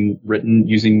as being written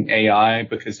using AI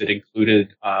because it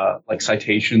included like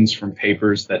citations from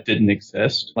papers that didn't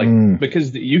exist. Like,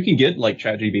 because you can get like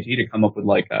ChatGPT to come up with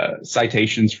like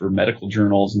citations for medical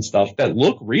journals and stuff that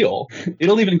look real.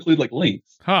 It'll even include like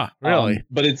links. Huh, really?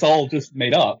 But it's all just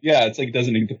made up. Yeah, it's like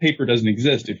the paper doesn't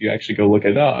exist if you actually go look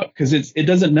it up, because it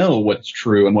doesn't know what's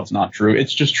true and what's not true.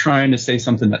 It's just trying to say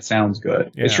something that sounds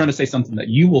good. Yeah. It's trying to say something that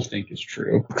you will think is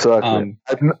true. Exactly.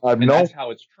 That's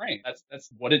how it's trained.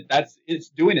 It's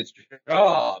doing its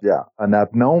job. Yeah, and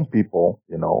I've known people,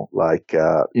 they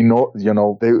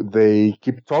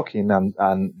keep talking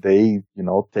and they,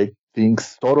 take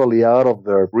things totally out of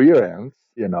their rear ends,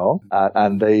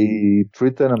 and they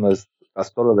treat them as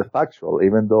totally factual,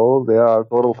 even though they are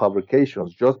total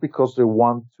fabrications, just because they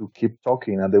want to keep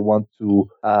talking and they want to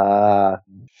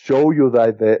show you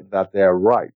that they are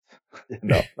right.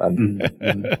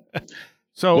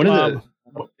 So one of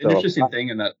the interesting thing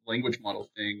in that language model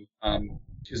thing,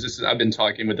 because I've been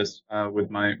talking with this with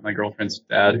my girlfriend's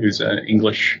dad, who's was an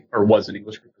English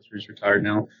professor, who's retired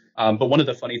now. But one of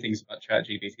the funny things about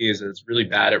ChatGPT is that it's really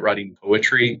bad at writing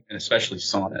poetry, and especially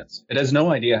sonnets. It has no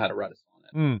idea how to write a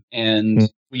sonnet. And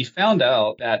we found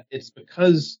out that it's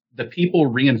because the people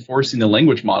reinforcing the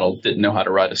language model didn't know how to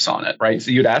write a sonnet, right?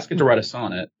 So you'd ask it to write a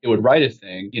sonnet, it would write a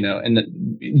thing,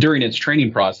 and during its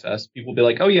training process, people would be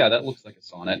like, oh yeah, that looks like a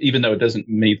sonnet, even though it doesn't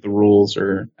meet the rules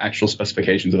or actual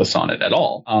specifications of a sonnet at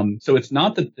all. So it's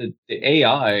not that the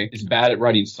AI is bad at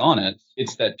writing sonnets,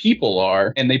 it's that people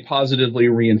are, and they positively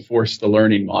reinforce the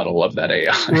learning model of that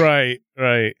AI.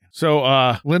 Right.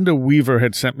 So Linda Weaver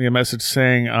had sent me a message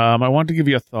saying, I want to give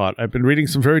you a thought. I've been reading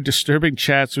some very disturbing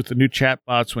chats with the new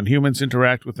chatbots when humans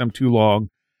interact with them too long.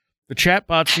 The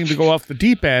chatbots seem to go off the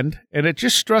deep end, and it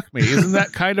just struck me. Isn't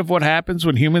that kind of what happens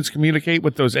when humans communicate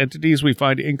with those entities we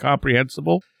find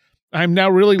incomprehensible? I'm now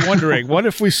really wondering, what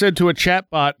if we said to a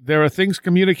chatbot, there are things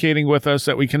communicating with us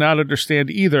that we cannot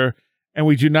understand either, and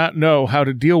we do not know how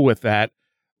to deal with that,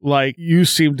 like you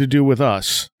seem to do with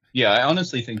us? Yeah, I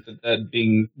honestly think that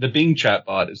the Bing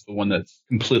chatbot is the one that's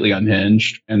completely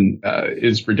unhinged and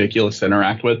is ridiculous to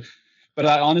interact with. But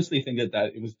I honestly think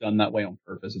that it was done that way on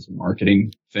purpose. It's a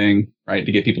marketing thing, right,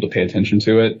 to get people to pay attention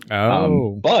to it.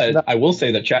 But I will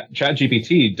say that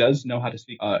ChatGPT does know how to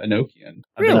speak Enochian.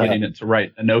 I've been getting it to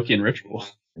write Enochian ritual.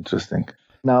 Interesting.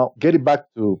 Now, getting back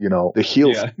to, the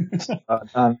hills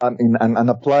and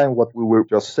applying what we were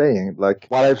just saying, like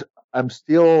what I'm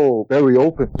still very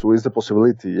open to is the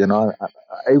possibility,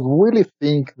 I really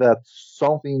think that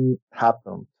something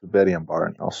happened to Betty and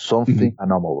Barney, something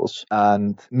anomalous.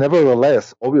 And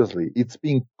nevertheless, obviously, it's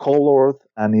being colored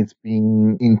and it's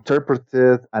being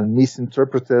interpreted and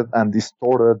misinterpreted and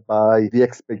distorted by the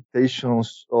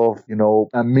expectations of,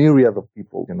 a myriad of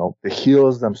people, the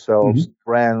heroes themselves,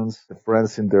 the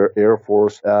friends in their Air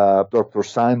Force, Dr.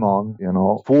 Simon,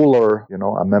 Fuller,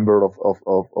 a member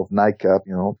of NICAP,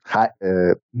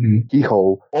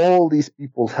 Kehoe. All these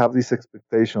people have these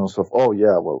expectations of, oh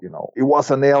yeah, well, it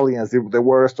was an aliens, they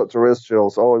were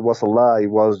extraterrestrials, oh, it was a lie, it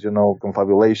was,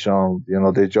 confabulation,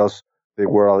 they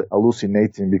were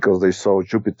hallucinating because they saw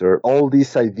Jupiter. All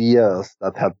these ideas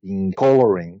that have been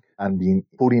coloring and been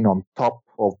putting on top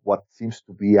of what seems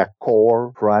to be a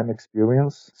core crime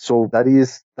experience. So that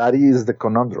is the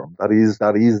conundrum. That is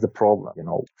the problem,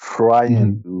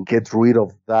 trying to get rid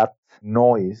of that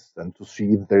noise and to see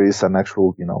if there is an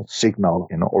actual, signal,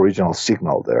 original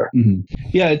signal there.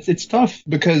 Yeah, it's tough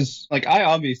because, I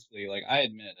obviously, I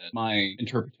admit that my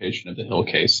interpretation of the Hill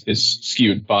case is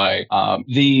skewed by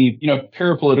the,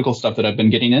 parapolitical stuff that I've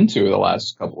been getting into the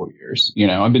last couple of years.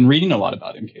 I've been reading a lot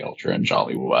about MKUltra and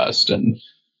Jolly West and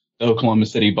the Oklahoma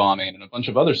City bombing and a bunch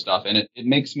of other stuff. And it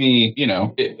makes me,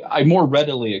 I more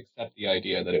readily accept the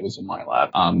idea that it was in my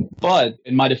lab. But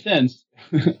in my defense,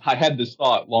 I had this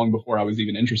thought long before I was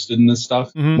even interested in this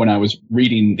stuff when I was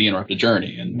reading The Interrupted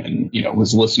Journey and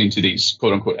was listening to these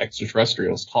quote unquote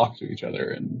extraterrestrials talk to each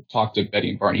other and talk to Betty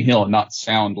and Barney Hill and not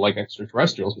sound like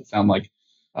extraterrestrials, but sound like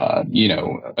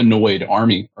annoyed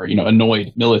army or,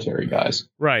 annoyed military guys.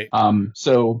 Right.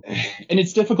 So, and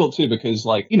it's difficult too, because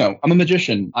I'm a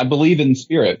magician. I believe in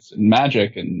spirits and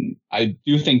magic, and I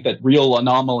do think that real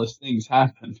anomalous things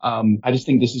happen. I just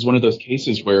think this is one of those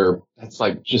cases where that's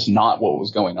just not what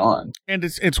was going on. And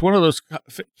it's one of those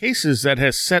cases that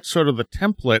has set sort of the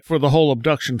template for the whole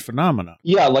abduction phenomena.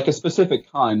 Yeah, like a specific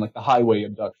kind, like the highway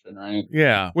abduction, right?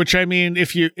 Yeah, which I mean,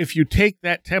 if you take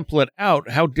that template out,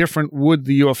 how different would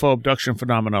the UFO abduction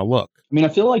phenomena look? I mean, I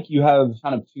feel like you have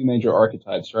kind of two major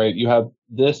archetypes, right? You have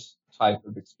this type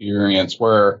of experience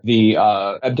where the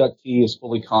abductee is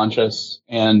fully conscious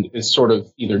and is sort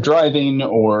of either driving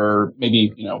or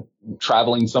maybe,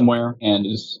 traveling somewhere and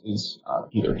is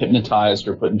either hypnotized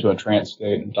or put into a trance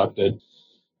state and abducted.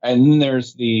 And then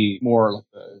there's the more like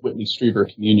the Whitney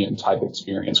Strieber communion type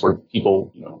experience where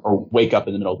people, or wake up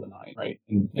in the middle of the night, right,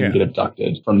 and get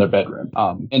abducted from their bedroom.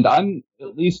 And I'm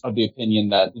at least of the opinion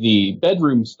that the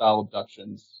bedroom style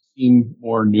abductions seem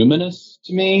more numinous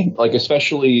to me,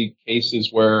 especially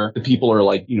cases where the people are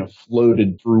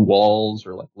floated through walls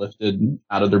or lifted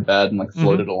out of their bed and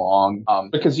floated along.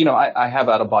 Because, I have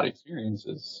out of body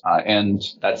experiences, and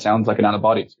that sounds like an out of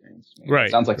body experience to me. Right.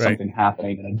 It sounds like something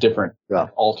happening in a different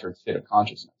altered state of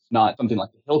consciousness. Not something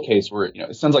like the Hill case where,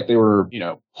 it sounds like they were,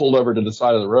 pulled over to the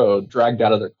side of the road, dragged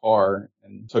out of their car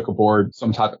and took aboard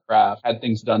some type of craft, had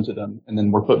things done to them, and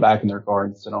then were put back in their car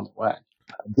and sent on the way.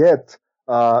 Yet,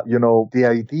 the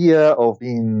idea of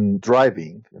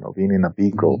driving, being in a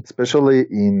vehicle, especially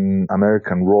in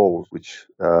American roads, which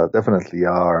definitely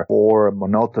are more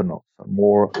monotonous,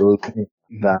 more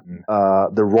than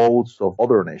the roads of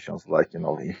other nations.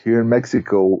 Here in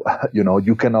Mexico,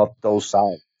 you cannot tow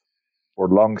south for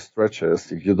long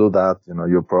stretches. If you do that,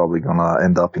 you're probably gonna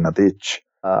end up in a ditch.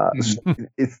 So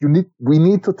we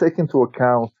need to take into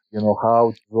account,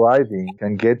 how driving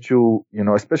can get you,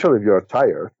 especially if you're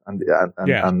tired and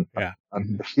the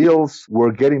Hills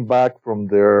were getting back from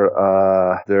this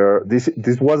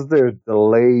was their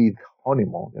delayed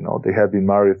honeymoon. They had been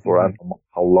married for I don't know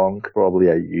how long, probably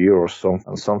a year or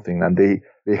something, and they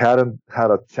hadn't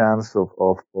had a chance of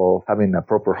having a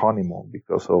proper honeymoon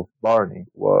because of Barney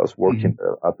was working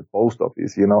at the post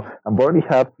office, and Barney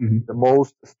had the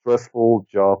most stressful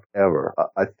job ever.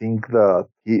 I think that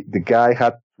the guy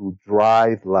had to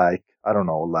drive an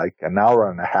hour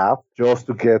and a half just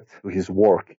to get to his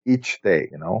work each day,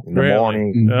 in the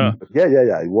morning. Yeah.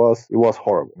 It was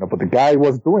horrible, but the guy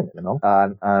was doing it,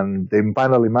 and they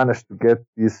finally managed to get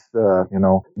this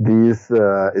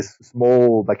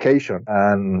small vacation.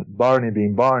 And Barney,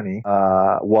 being Barney,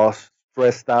 was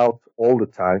stressed out all the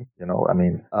time.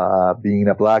 Being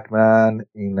a black man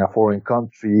in a foreign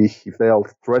country, he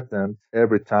felt threatened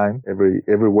every time,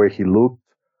 everywhere he looked.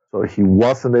 So he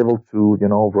wasn't able to,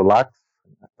 relax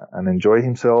and enjoy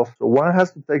himself. So one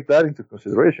has to take that into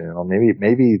consideration.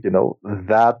 Maybe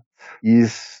that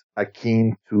is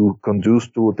akin to conduce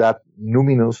to that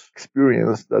numinous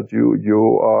experience that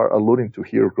you are alluding to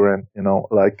here, Grant.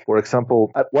 For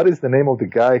example, what is the name of the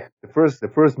guy, the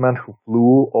first man who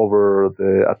flew over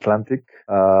the Atlantic?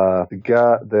 Help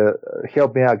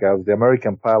me out, guys. The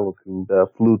American pilot who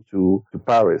flew to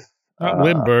Paris. Not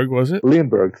Lindbergh, was it?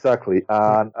 Lindbergh, exactly.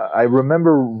 And I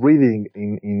remember reading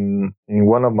in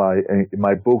one of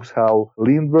my books how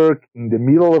Lindbergh, in the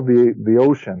middle of the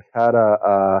ocean, had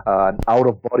an out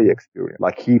of body experience.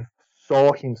 He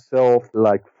saw himself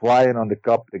flying on the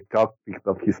cockpit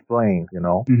of his plane,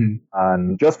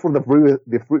 and just for the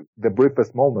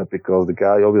briefest moment, because the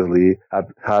guy obviously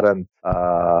hadn't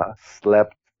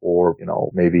slept or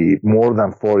maybe more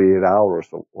than 48 hours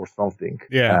or something.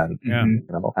 And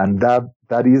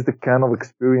that is the kind of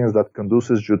experience that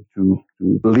conduces you to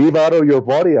live out of your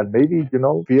body and maybe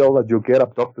feel that you get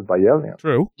abducted by aliens.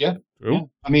 True. Yeah.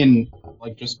 I mean,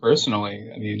 just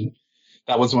personally,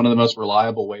 that was one of the most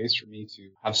reliable ways for me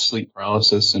to have sleep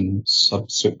paralysis and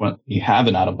subsequently have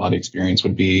an out of body experience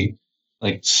would be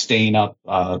staying up,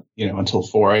 until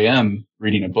 4 a.m.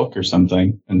 reading a book or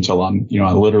something until I'm,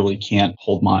 I literally can't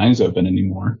hold my eyes open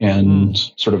anymore and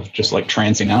sort of just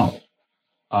trancing out,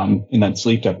 in that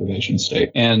sleep deprivation state.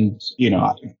 And,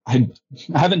 I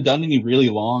haven't done any really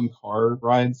long car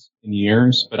rides in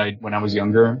years, but when I was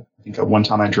younger, I think at one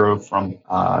time I drove from,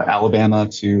 Alabama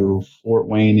to Fort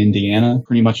Wayne, Indiana,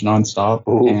 pretty much nonstop.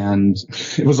 Ooh. And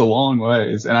it was a long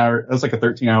ways, and it was like a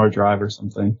 13-hour drive or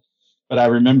something. But I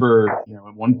remember, at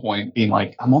one point being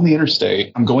I'm on the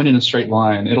interstate. I'm going in a straight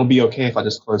line. It'll be okay if I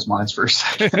just close my eyes for a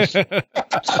second.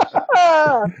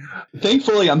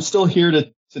 Thankfully, I'm still here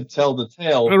to to tell the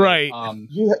tale. Right.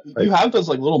 But, you have those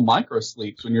like little micro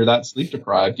sleeps when you're that sleep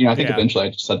deprived. I think eventually I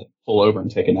just had to pull over and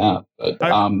take a nap. But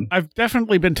I've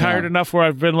definitely been tired enough where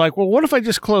I've been like, well, what if I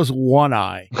just close one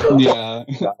eye? Yeah.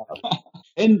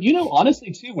 And,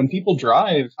 honestly, too, when people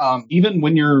drive, even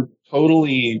when you're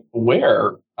totally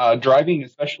aware, driving,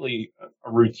 especially a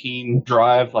routine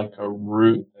drive, like a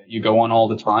route that you go on all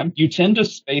the time, you tend to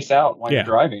space out while you're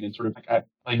driving. And sort of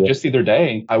just the other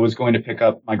day, I was going to pick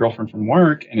up my girlfriend from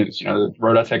work, and it's, the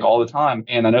road I take all the time.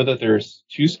 And I know that there's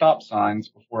 2 stop signs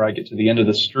before I get to the end of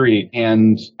the street.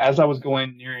 And as I was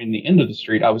nearing the end of the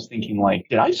street, I was thinking, like,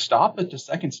 did I stop at the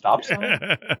second stop sign?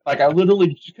 I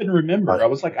literally just couldn't remember. I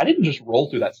was like, I didn't just roll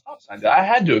through that stop sign. I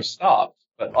had to have stopped,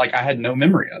 but I had no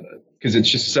memory of it because it's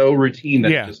just so routine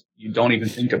that you don't even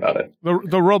think about it.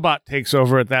 The robot takes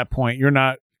over at that point. You're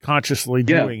not consciously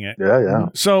doing it. Yeah.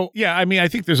 So, I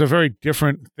think there's a very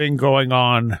different thing going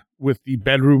on with the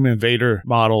bedroom invader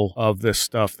model of this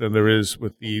stuff than there is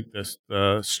with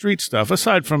the street stuff,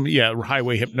 aside from,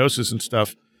 highway hypnosis and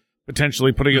stuff,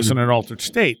 potentially putting us in an altered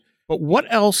state. But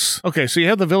what else? Okay, so you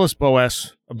have the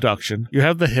Villas-Boas abduction. You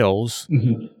have the Hills.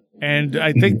 Mm-hmm. And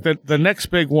I think that the next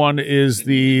big one is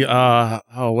the,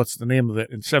 what's the name of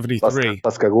it, in 73?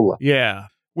 Pascagoula. Yeah,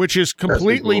 which is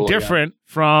completely different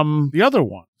from the other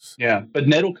ones. Yeah, but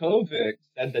Nedeljkovic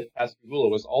said that Pascagoula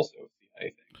was also a CIA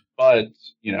thing. But,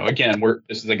 again,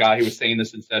 this is a guy who was saying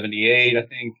this in 78, I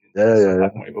think.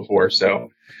 Way before. So,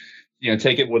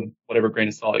 take it with whatever grain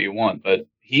of salt you want. But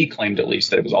he claimed at least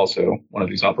that it was also one of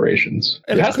these operations.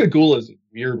 And Pascagoula is a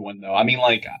weird one, though. I mean,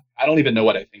 I don't even know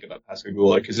what I think about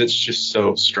Pascagoula because it's just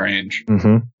so strange.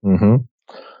 Mm-hmm. Mm-hmm.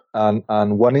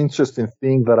 And one interesting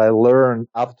thing that I learned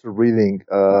after reading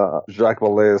Jacques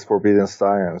Vallée's Forbidden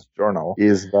Science journal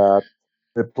is that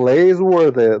the place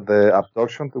where the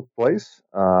abduction took place,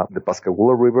 the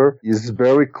Pascagoula River, is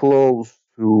very close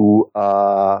to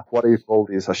what do you call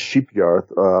this, a shipyard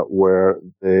where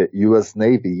the U.S.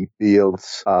 Navy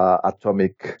builds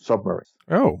atomic submarines.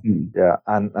 Oh. Yeah,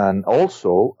 and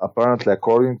also, apparently,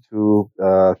 according to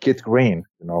Kit Green,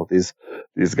 this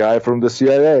guy from the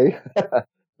CIA,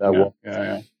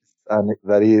 and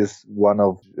that is one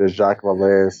of Jacques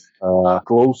Vallée's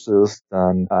closest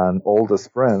and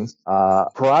oldest friends.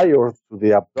 Prior to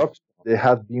the abduction, there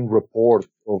had been reports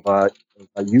of a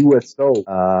USO,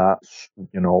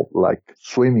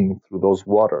 swimming through those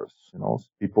waters.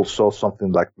 People saw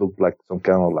something looked like some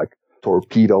kind of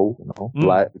torpedo,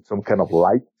 with some kind of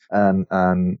light. And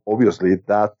obviously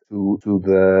that to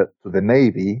the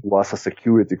Navy was a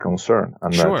security concern.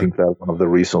 And I think that's one of the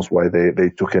reasons why they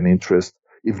took an interest,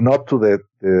 if not to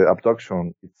the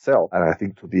abduction itself, and I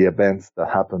think to the events that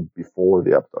happened before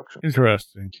the abduction.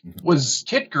 Interesting. Was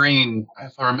Kit Green,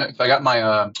 if I got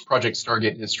my Project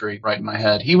Stargate history right in my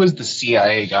head, he was the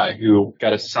CIA guy who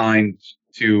got assigned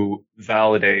to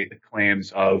validate the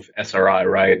claims of SRI,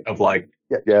 right? Of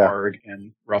Targ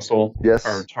and Russell. Yes.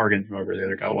 Or Targ and whoever the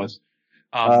other guy was.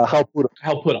 Hal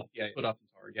Puthoff. Yeah, Puthoff and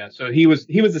Targ. Yeah. So he was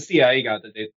the CIA guy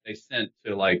that they sent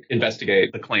to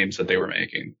investigate the claims that they were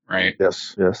making, right?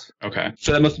 Yes. Okay.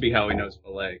 So that must be how he knows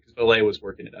Vallée, because Vallée was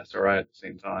working at SRI at the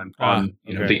same time on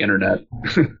the internet.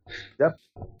 Yep.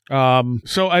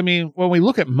 So, I mean, when we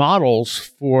look at models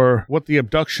for what the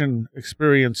abduction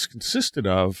experience consisted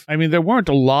of, I mean, there weren't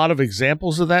a lot of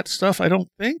examples of that stuff, I don't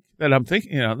think, that I'm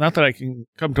thinking, not that I can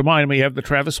come to mind. I mean, you have the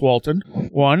Travis Walton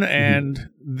one, and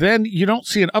then you don't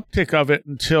see an uptick of it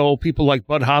until people like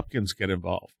Bud Hopkins get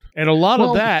involved. And a lot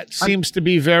of that seems to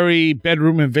be very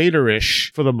bedroom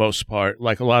invader-ish for the most part,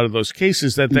 like a lot of those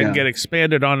cases that then get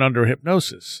expanded on under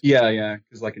hypnosis. Yeah,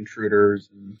 because intruders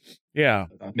and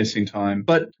missing time.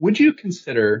 But would you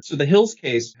consider, so the Hills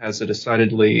case has a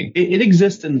decidedly, it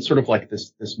exists in sort of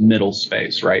this middle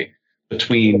space, right?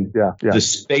 Between the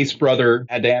Space Brother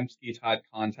Adamski type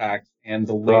contacts and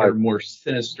the later more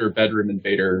sinister bedroom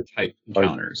invader type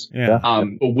encounters. Yeah.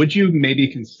 But would you maybe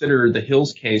consider the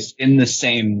Hills case in the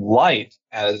same light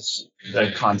as the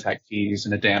contactees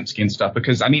and Adamski and stuff?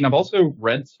 Because I've also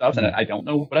read stuff and I don't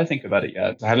know what I think about it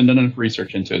yet. I haven't done enough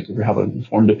research into it to have an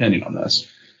informed opinion on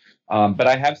this. But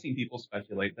I have seen people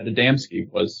speculate that Adamski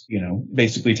was,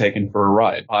 basically taken for a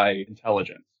ride by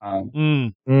intelligence.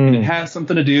 And it has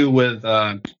something to do with,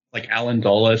 Alan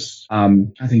Dulles.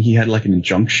 I think he had an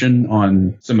injunction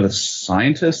on some of the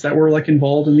scientists that were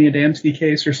involved in the Adamski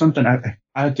case or something. I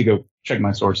have to go check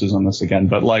my sources on this again,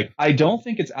 but I don't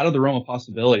think it's out of the realm of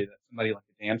possibility that somebody like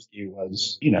Adamski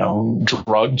was,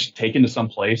 drugged, taken to some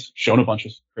place, shown a bunch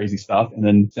of crazy stuff, and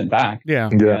then sent back.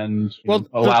 And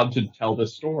allowed to tell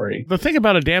this story. The thing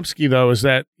about Adamski, though, is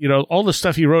that, all the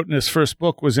stuff he wrote in his first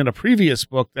book was in a previous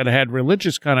book that had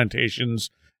religious connotations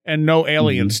and no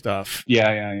alien stuff.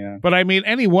 Yeah. But I mean,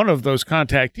 any one of those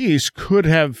contactees could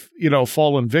have,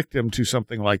 fallen victim to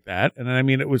something like that. And I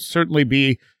mean, it would certainly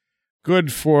be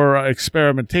good for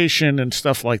experimentation and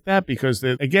stuff like that, because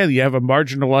again, you have a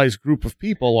marginalized group of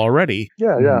people already.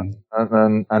 Yeah.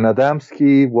 And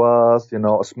Adamski was,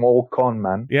 a small con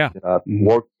man.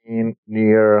 Working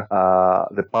near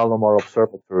the Palomar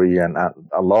Observatory, and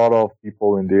a lot of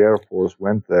people in the Air Force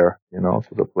went there,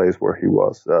 to the place where he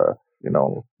was,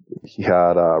 he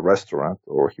had a restaurant,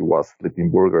 or he was flipping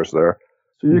burgers there.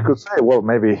 So you could say, well,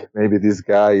 maybe this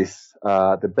guy is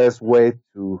the best way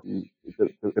to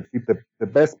the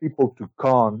best people to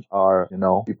con are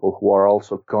people who are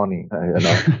also conning.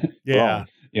 Yeah,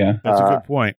 that's a good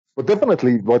point. But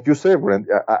definitely, what you say, Brent,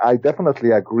 I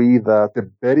definitely agree that the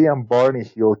Betty and Barney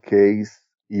Hill case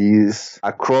is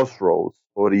a crossroads,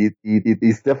 or it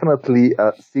is definitely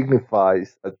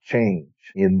signifies a change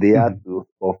in the attitude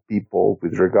of people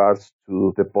with regards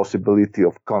to the possibility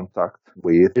of contact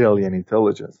with alien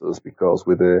intelligences, because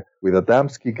with the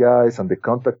Adamski guys and the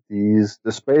contactees,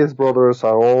 the Space Brothers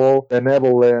are all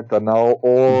benevolent and now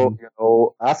all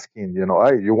asking,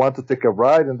 hey, you want to take a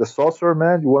ride in the saucer,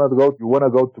 man? You want to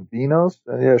go to Venus?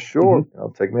 Yeah, sure,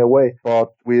 take me away.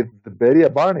 But with the Betty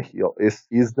and Barney Hill, is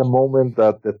the moment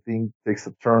that the thing takes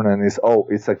a turn and it's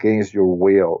against your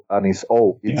will, and it's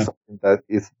something that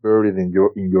is buried in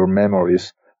your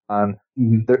memories. And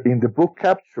there, in the book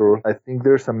Capture, I think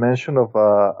there's a mention of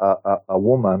a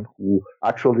woman who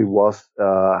actually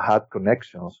had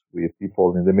connections with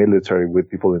people in the military, with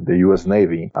people in the U.S.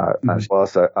 Navy, and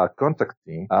was a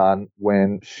contactee. And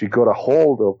when she got a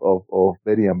hold of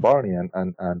Betty and Barney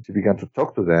and she began to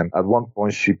talk to them, at one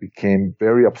point she became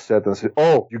very upset and said,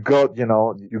 "Oh, you got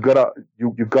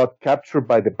captured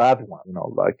by the bad one,"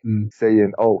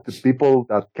 saying, "Oh, the people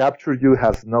that captured you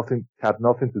had nothing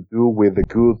to do with the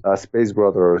good Space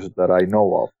Brothers that I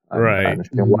know of." And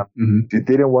she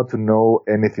didn't want to know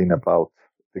anything about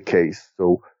the case.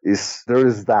 So there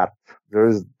is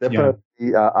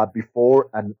definitely a before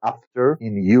and after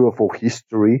in UFO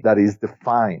history that is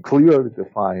clearly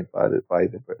defined by the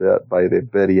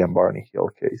Betty and Barney Hill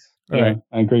case. All right,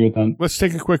 I agree with that. Let's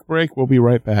take a quick break. We'll be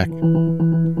right back.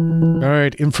 All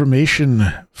right, information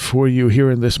for you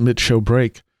here in this mid-show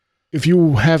break. If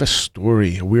you have a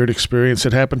story, a weird experience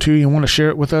that happened to you, you want to share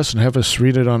it with us and have us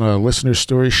read it on a listener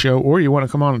story show, or you want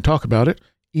to come on and talk about it,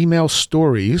 email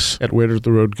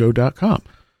stories@wheredidtheroadgo.com.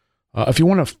 If you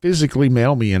want to physically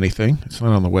mail me anything, it's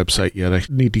not on the website yet. I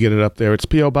need to get it up there. It's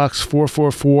P.O. Box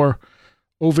 444,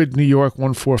 Ovid, New York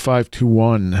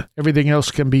 14521. Everything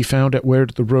else can be found at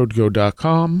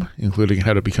wheredidtheroadgo.com, including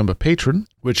how to become a patron,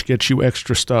 which gets you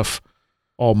extra stuff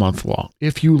all month long.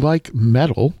 If you like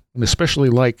metal, and especially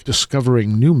like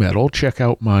discovering new metal, check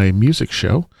out my music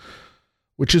show,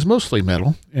 which is mostly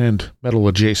metal and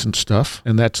metal-adjacent stuff,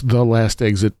 and that's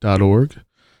thelastexit.org.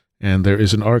 And there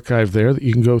is an archive there that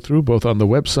you can go through, both on the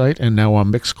website and now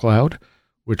on Mixcloud,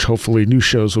 which hopefully new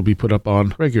shows will be put up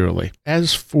on regularly.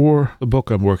 As for the book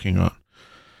I'm working on,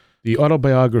 the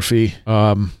autobiography,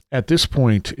 at this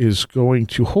point, is going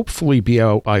to hopefully be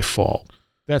out by fall.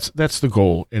 That's the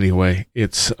goal anyway.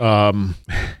 It's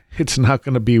not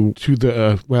going to be to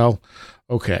the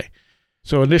okay.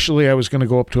 So initially I was going to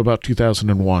go up to about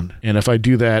 2001, and if I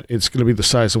do that, it's going to be the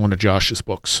size of one of Josh's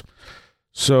books.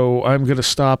 So I'm going to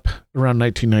stop around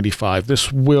 1995.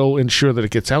 This will ensure that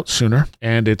it gets out sooner,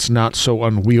 and it's not so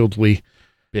unwieldy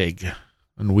big.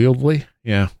 Unwieldy?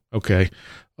 Yeah, okay.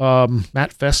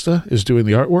 Matt Festa is doing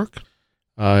the artwork.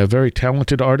 A very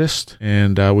talented artist,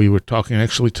 and we were talking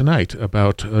actually tonight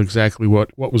about exactly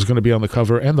what was going to be on the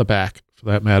cover and the back, for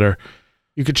that matter.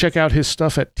 You can check out his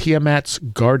stuff at Tiamat's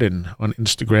Garden on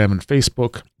Instagram and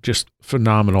Facebook. Just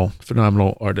phenomenal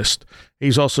artist.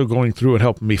 He's also going through and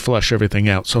helping me flesh everything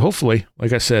out. So hopefully,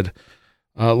 like I said,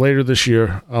 later this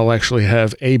year, I'll actually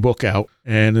have a book out.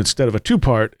 And instead of a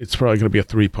 2-part, it's probably going to be a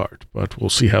 3-part. But we'll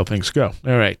see how things go.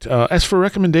 All right. As for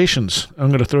recommendations, I'm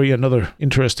going to throw you another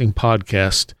interesting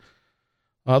podcast.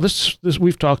 This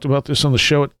we've talked about this on the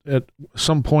show at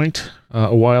some point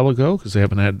a while ago, because they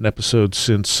haven't had an episode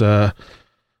since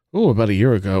about a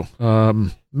year ago.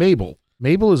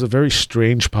 Mabel is a very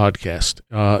strange podcast.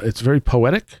 It's very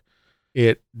poetic.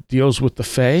 It deals with the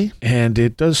Fae, and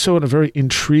it does so in a very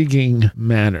intriguing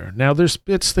manner. Now, there's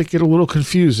bits that get a little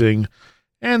confusing,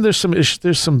 and there's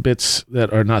some bits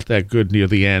that are not that good near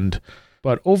the end.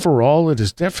 But overall, it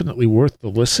is definitely worth the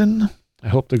listen. I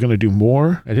hope they're going to do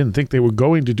more. I didn't think they were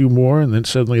going to do more, and then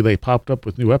suddenly they popped up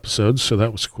with new episodes, so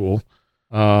that was cool.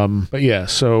 But yeah,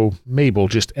 so Mabel,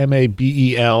 just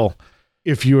Mabel.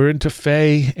 If you're into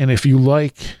Fae, and if you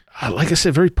like I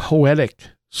said, very poetic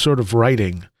sort of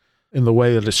writing in the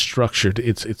way that it's structured.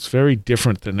 It's very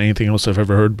different than anything else I've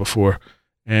ever heard before.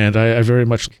 And I very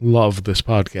much love this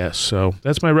podcast. So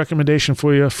that's my recommendation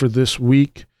for you for this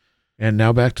week. And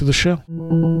now back to the show.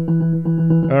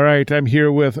 All right, I'm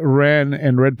here with Ren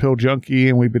and Red Pill Junkie,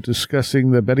 and we've been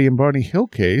discussing the Betty and Barney Hill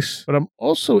case. But I'm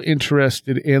also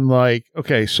interested in, like,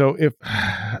 okay, so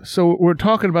we're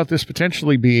talking about this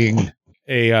potentially being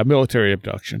a military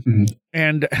abduction. Mm-hmm.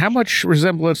 And how much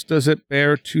resemblance does it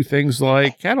bear to things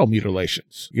like cattle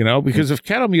mutilations? You know, because if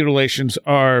cattle mutilations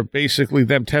are basically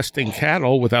them testing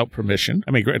cattle without permission,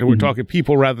 I mean, we're talking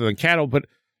people rather than cattle, but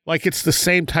like it's the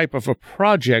same type of a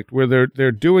project where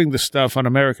they're doing the stuff on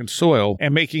American soil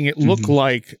and making it look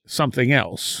like something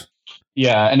else.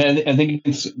 Yeah, and I think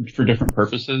it's for different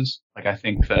purposes. Like, I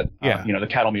think that, the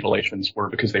cattle mutilations were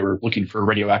because they were looking for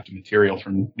radioactive material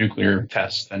from nuclear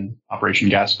tests and Operation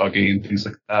Gas Buggy and things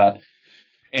like that.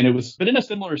 And it was, but in a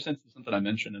similar sense to something I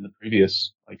mentioned in the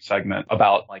previous segment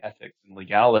about ethics and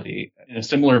legality, in a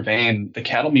similar vein, the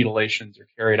cattle mutilations are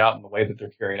carried out in the way that they're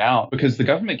carried out because the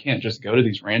government can't just go to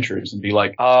these ranchers and be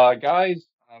like, guys,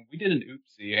 we did an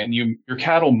oopsie and your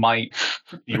cattle might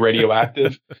be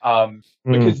radioactive,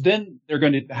 because then they're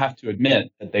going to have to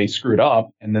admit that they screwed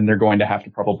up, and then they're going to have to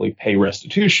probably pay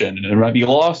restitution, and there might be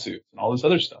lawsuits and all this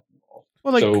other stuff involved.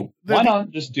 Well, so why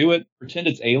not just do it, pretend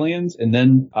it's aliens, and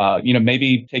then,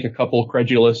 maybe take a couple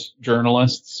credulous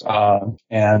journalists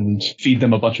and feed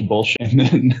them a bunch of bullshit, and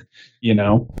then,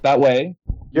 that way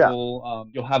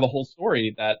you'll have a whole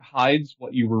story that hides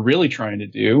what you were really trying to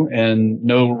do, and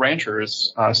no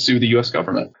ranchers sue the U.S.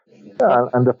 government. Yeah,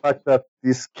 and the fact that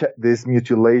these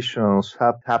mutilations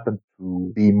have happened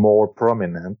to be more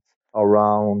prominent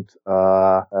around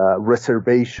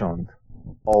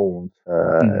reservation-owned,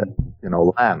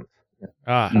 land.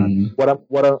 What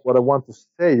I want to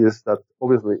say is that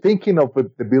obviously thinking of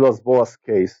the Vilas Boas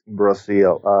case in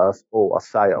Brazil as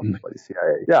asylum by the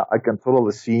CIA. Yeah, I can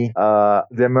totally see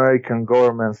the American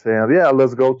government saying,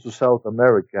 let's go to South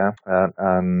America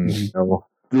and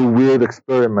do weird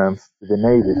experiments with the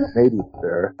natives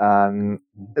there. And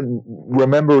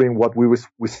remembering what we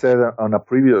said on a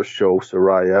previous show,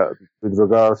 Soraya, with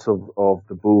regards of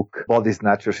the book Body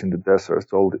Snatchers in the Desert.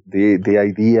 So the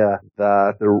idea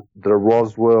that the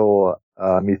Roswell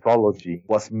mythology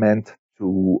was meant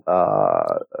to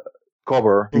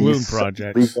cover these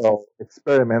legal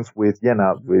experiments with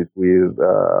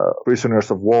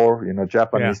prisoners of war,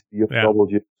 Japanese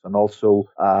POWs, and also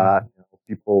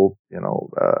people,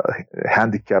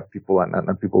 handicapped people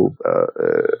and people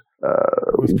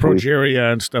with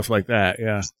progeria and stuff like that.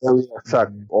 Yeah,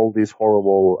 exactly. All these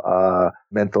horrible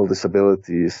mental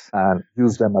disabilities, and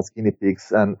use them as guinea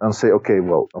pigs, and say,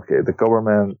 the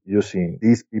government using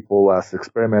these people as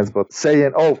experiments, but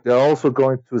saying, they're also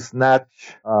going to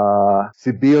snatch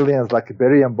civilians like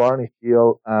Betty and Barney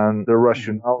Hill, and the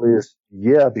rationale is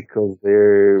because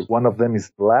one of them is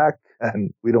black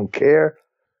and we don't care.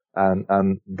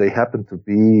 And they happen to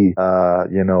be,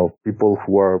 people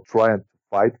who are trying to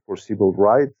fight for civil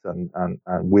rights, and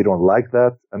we don't like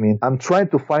that. I mean, I'm trying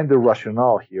to find the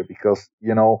rationale here because,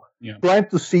 trying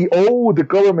to see, the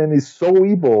government is so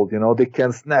evil, they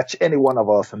can snatch any one of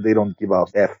us and they don't give a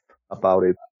F about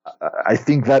it. I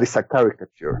think that is a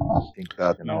caricature. I think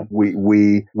that,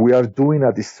 we are doing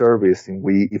a disservice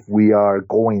if we are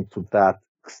going to that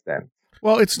extent.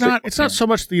 Well, it's not so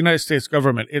much the United States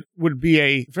government. It would be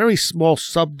a very small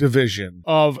subdivision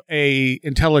of a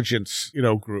intelligence,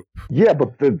 group. Yeah,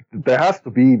 but there has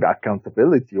to be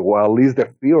accountability, or at least the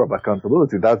fear of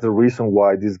accountability. That's the reason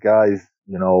why these guys,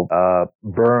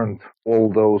 burned all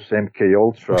those MK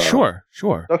Ultra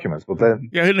sure documents. But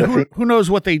then, who knows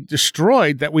what they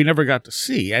destroyed that we never got to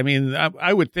see? I mean,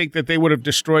 I would think that they would have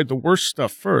destroyed the worst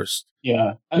stuff first.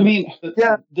 Yeah, I mean,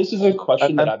 this is a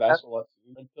question that I've asked a lot.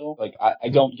 Like, I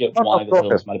don't get why the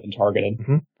Hills might have been targeted.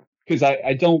 Because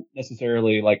I don't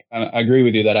necessarily, I agree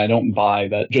with you that I don't buy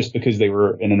that just because they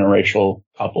were an interracial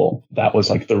couple, that was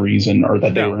the reason, or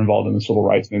that they were involved in the civil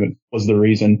rights movement was the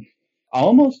reason. I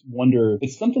almost wonder,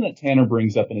 it's something that Tanner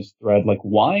brings up in his thread,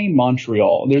 why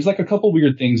Montreal? There's a couple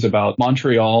weird things about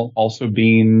Montreal also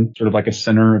being sort of a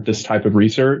center of this type of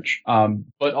research.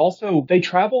 But also they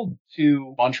traveled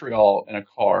to Montreal in a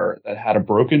car that had a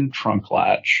broken trunk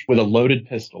latch with a loaded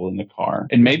pistol in the car.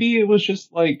 And maybe it was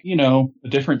just a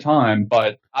different time,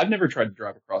 but I've never tried to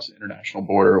drive across the international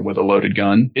border with a loaded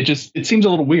gun. It seems a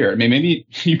little weird. I mean, maybe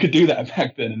you could do that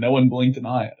back then and no one blinked an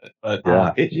eye at it. But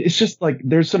it's just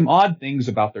there's some odd things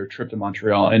about their trip to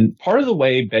Montreal. And part of the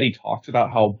way Betty talks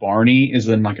about how Barney is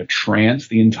in a trance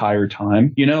the entire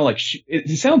time,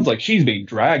 it sounds like she's being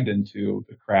dragged into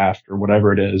the craft or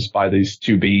whatever it is by these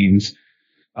two beings.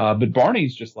 But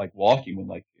Barney's just like walking with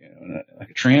like, like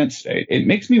a trance state. It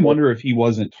makes me wonder if he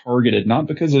wasn't targeted, not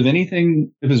because of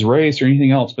anything of his race or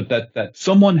anything else, but that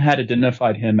someone had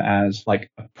identified him as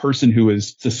like a person who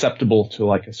is susceptible to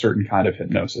like a certain kind of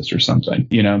hypnosis or something,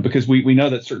 because we know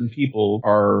that certain people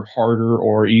are harder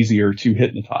or easier to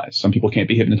hypnotize. Some people can't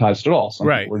be hypnotized at all. Some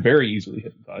people are very easily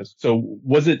hypnotized. So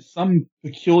was it some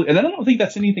peculiar, and I don't think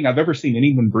that's anything I've ever seen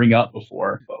anyone bring up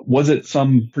before, but was it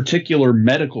some particular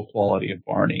medical quality of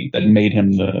Barney that made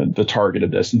him the target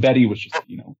of this? And Betty was just,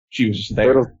 she was just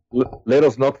there. Let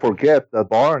us not forget that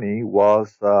Barney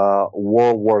was a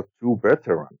World War II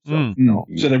veteran. So,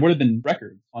 so there would have been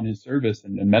records on his service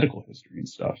and medical history and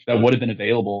stuff that would have been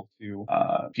available to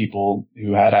people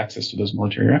who had access to those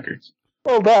military records.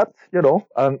 Well, that,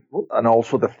 and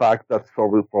also the fact that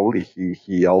probably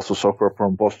he also suffered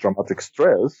from post-traumatic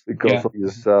stress because of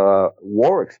his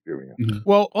war experience. Mm-hmm.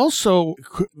 Well, also,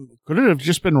 could it have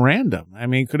just been random? I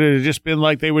mean, could it have just been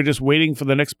like they were just waiting for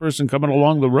the next person coming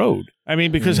along the road? I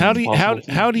mean, because how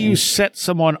do you set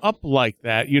someone up like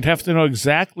that? You'd have to know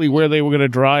exactly where they were going to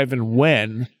drive and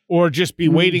when, or just be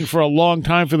waiting for a long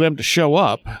time for them to show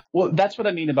up. Well, that's what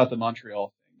I mean about the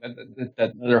Montreal.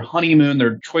 That their honeymoon,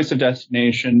 their choice of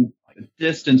destination, the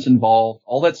distance involved,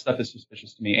 all that stuff is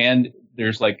suspicious to me. And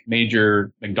there's like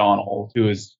Major McDonald, who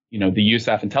is, the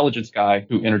USAF intelligence guy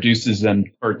who introduces them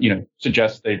or,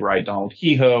 suggests they write Donald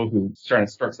Kehoe, who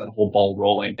starts that whole ball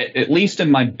rolling. At least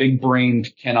in my big brain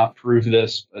cannot prove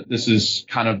this, but this is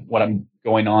kind of what I'm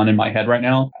going on in my head right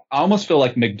now. I almost feel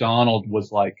like McDonald was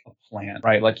like a plan,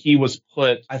 right? Like he was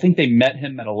I think they met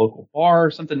him at a local bar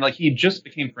or something. Like he just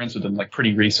became friends with them like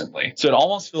pretty recently. So it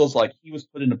almost feels like he was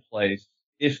put into place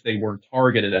if they were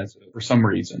targeted for some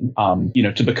reason,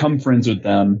 to become friends with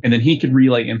them. And then he could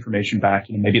relay information back.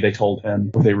 Maybe they told him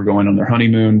they were going on their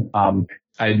honeymoon.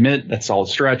 I admit that's all a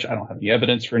stretch. I don't have any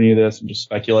evidence for any of this. I'm just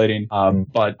speculating.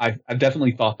 But I've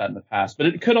definitely thought that in the past. But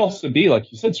it could also be,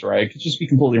 like you said, Soraya, it could just be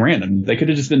completely random. They could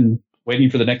have just been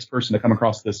waiting for the next person to come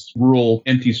across this rural,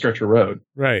 empty stretch of road.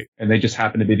 Right. And they just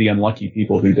happened to be the unlucky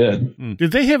people who did.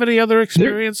 Did they have any other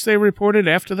experience they reported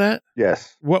after that?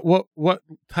 Yes. What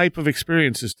type of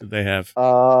experiences did they have?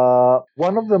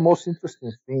 One of the most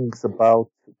interesting things about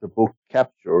the book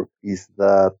Captured is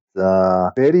that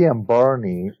Betty and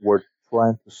Barney were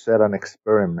trying to set an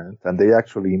experiment, and they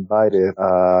actually invited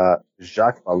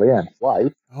Jacques Vallée and his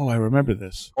wife. Oh, I remember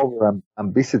this. Over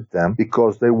and visit them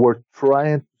because they were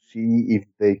trying to see if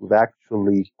they could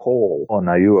actually call on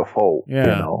a UFO,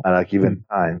 at a given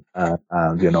time. So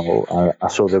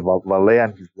the Vallée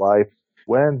and his wife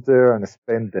went there and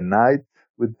spent the night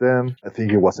with them. I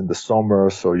think it was in the summer,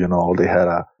 so they had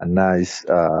a nice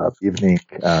evening,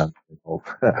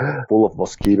 full of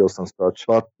mosquitoes and such.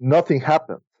 But nothing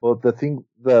happened. But the thing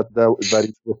that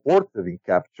is reported in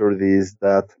Captured is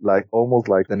that almost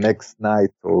like the next night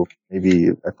or maybe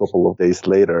a couple of days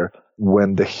later,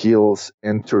 when the Hills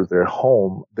entered their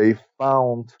home, they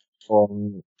found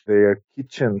on their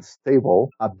kitchen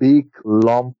table a big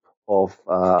lump of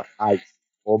ice,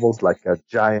 almost like a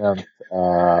giant,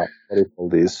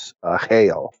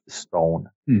 hail stone,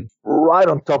 right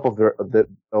on top of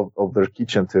their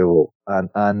kitchen table,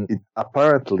 and it,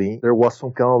 apparently there was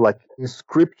some kind of like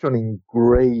inscription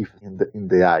engraved in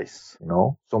the ice,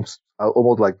 some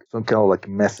almost like some kind of like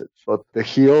message. But the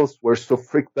Hills were so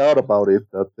freaked out about it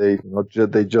that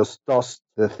they just tossed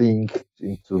the thing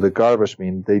into the garbage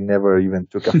bin. They never even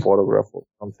took a photograph or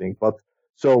something, but.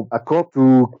 So according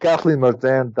to Kathleen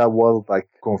Martin, that was like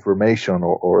confirmation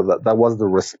or that was the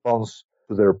response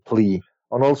to their plea.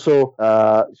 And also,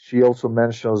 she also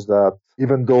mentions that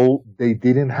even though they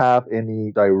didn't have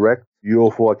any direct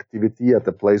UFO activity at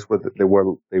the place where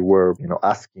they were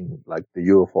asking like the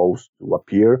UFOs to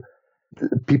appear,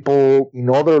 people in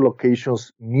other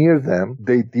locations near them,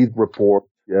 they did report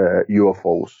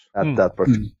UFOs at that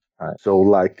particular time. So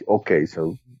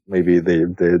so maybe the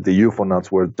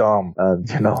UFOnauts were dumb and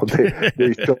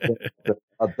they showed them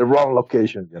at the wrong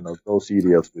location. Those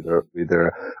idiots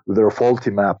with their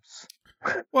faulty maps.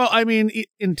 Well, I mean,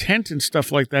 intent and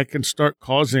stuff like that can start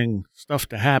causing stuff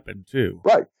to happen too.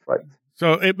 Right.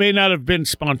 So it may not have been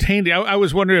spontaneous. I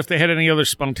was wondering if they had any other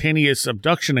spontaneous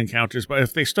abduction encounters, but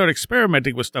if they start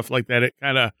experimenting with stuff like that, it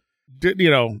kind of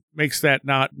makes that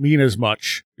not mean as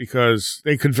much, because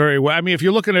they could very well. I mean, if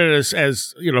you're looking at it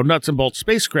as nuts and bolts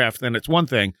spacecraft, then it's one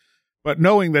thing. But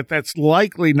knowing that that's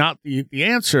likely not the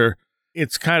answer,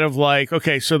 it's kind of like,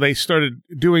 okay, so they started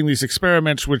doing these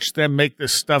experiments, which then make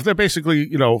this stuff. They're basically,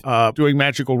 doing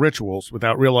magical rituals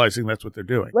without realizing that's what they're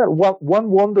doing. Well, one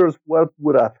wonders what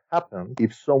would have happened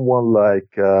if someone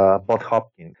like Bud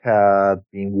Hopkins had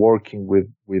been working with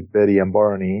Betty and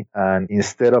Barney, and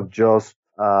instead of just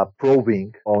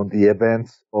probing on the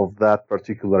events of that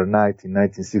particular night in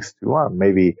 1961,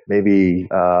 maybe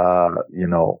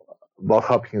Bud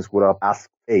Hopkins would have asked,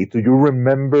 "Hey, do you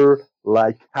remember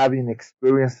like having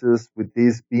experiences with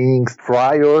these beings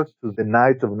prior to the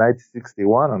night of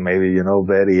 1961?" And maybe,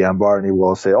 Betty and Barney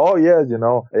will say, "Oh yeah,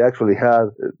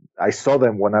 I saw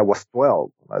them when I was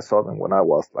 12. I saw them when I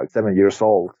was like 7 years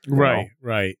old."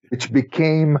 Right. Which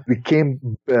became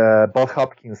Bob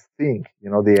Hopkins' thing.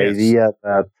 The idea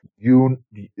that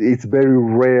it's very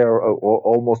rare or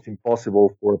almost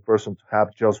impossible for a person to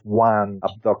have just one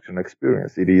abduction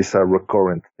experience. It is a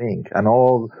recurrent thing, and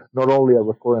not only a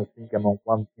recurrent thing among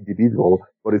one individual,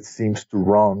 but it seems to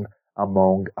run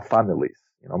among families.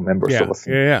 Members of a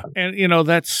single family. And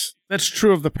that's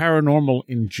true of the paranormal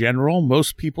in general.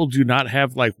 Most people do not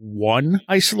have like one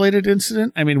isolated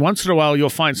incident. I mean, once in a while you'll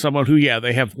find someone who,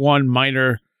 they have one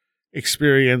minor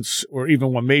experience or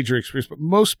even one major experience, but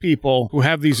most people who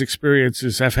have these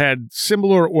experiences have had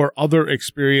similar or other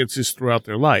experiences throughout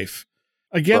their life.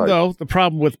 Again, though, the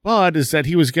problem with Bud is that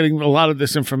he was getting a lot of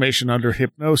this information under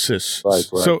hypnosis. Right.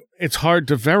 So it's hard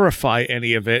to verify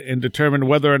any of it and determine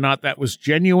whether or not that was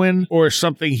genuine or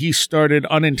something he started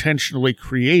unintentionally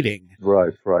creating.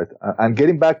 Right. And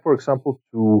getting back, for example,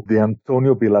 to the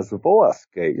Antonio Villas-Boas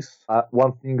case,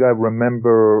 one thing I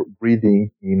remember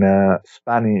reading in a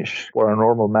Spanish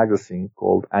paranormal magazine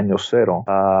called Año Cero,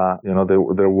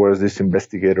 there were these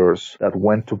investigators that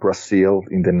went to Brazil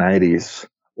in the 90s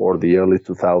or the early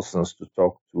 2000s to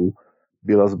talk to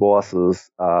Villas-Boas's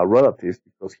relatives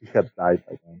because he had died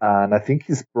by then. And I think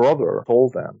his brother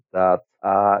told them that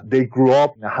they grew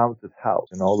up in a haunted house,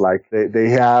 like they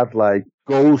had like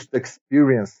ghost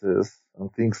experiences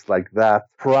and things like that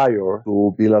prior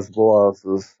to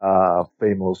Villas-Boas's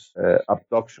famous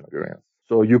abduction experience.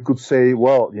 So you could say,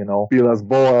 well,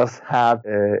 Villas-Boas had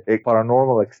a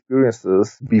paranormal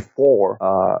experiences before,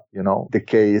 the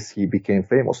case he became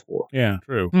famous for. Yeah,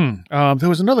 true. There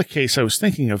was another case I was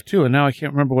thinking of too, and now I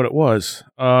can't remember what it was.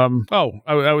 I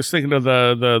was thinking of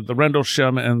the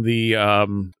Rendlesham and the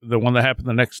one that happened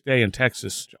the next day in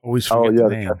Texas. I always forget the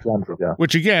name. Yeah.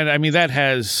 Which again, I mean, that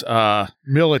has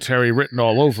military written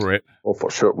all over it. Oh, for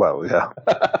sure. Well, yeah.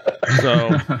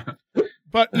 So.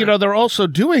 But, they're also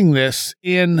doing this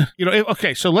in,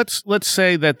 okay, so let's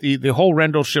say that the whole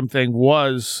Rendlesham thing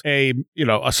was a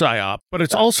psyop, but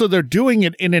it's also they're doing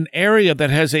it in an area that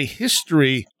has a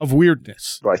history of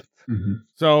weirdness. Right. Mm-hmm.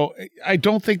 So I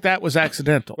don't think that was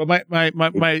accidental. But my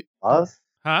was?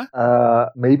 Huh?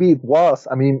 Maybe it was.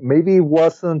 I mean, maybe it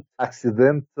wasn't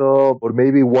accidental, or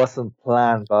maybe it wasn't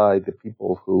planned by the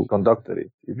people who conducted it.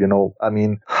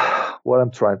 What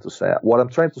I'm trying to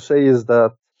say is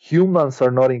that humans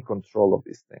are not in control of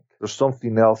this thing. There's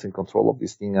something else in control of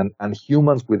this thing, and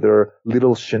humans with their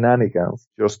little shenanigans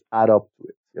just add up to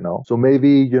it. So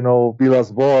maybe,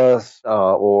 Villas-Boas,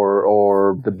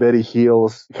 or the Betty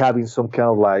Hills having some kind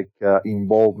of like,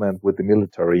 involvement with the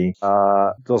military,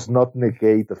 does not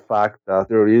negate the fact that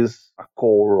there is a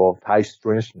core of high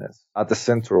strangeness at the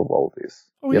center of all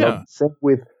this. Same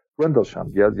with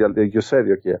Rendlesham. Like you said,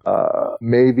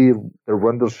 maybe the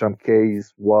Rendlesham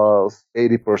case was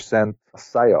 80% a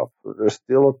psyop. There's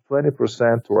still a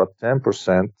 20% or a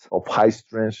 10% of high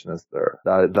strangeness there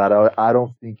that I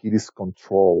don't think it is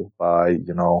controlled by,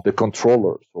 the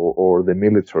controllers or the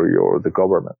military or the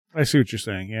government. I see what you're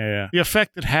saying. Yeah. The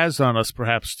effect it has on us,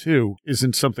 perhaps, too,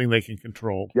 isn't something they can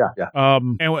control. Yeah.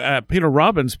 And Peter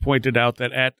Robbins pointed out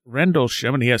that at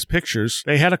Rendlesham, and he has pictures,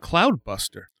 they had a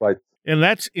cloudbuster. Right. And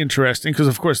that's interesting because,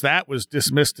 of course, that was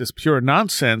dismissed as pure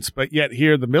nonsense, but yet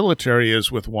here the military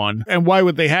is with one. And why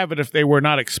would they have it if they were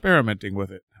not experimenting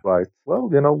with it? Right. Well,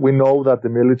 we know that the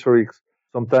military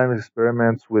sometimes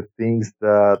experiments with things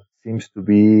that seems to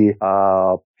be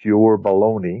pure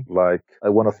baloney. Like, I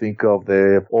want to think of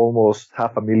the almost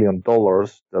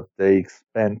 $500,000 that they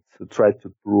spent to try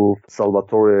to prove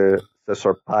Salvatore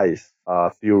Cesar Pais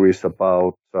theories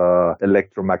about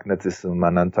electromagnetism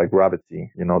and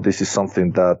anti-gravity. This is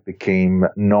something that became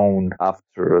known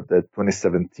after the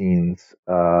 2017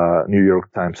 New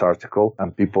York Times article,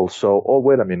 and people saw, oh,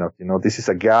 wait a minute, this is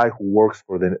a guy who works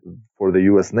for the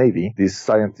U.S. Navy, this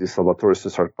scientist Salvatore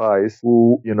Cesar Pais,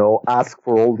 who, asked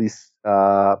for all these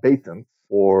patents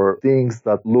for things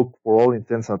that look, for all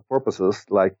intents and purposes,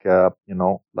 like a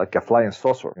flying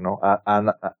saucer,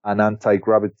 an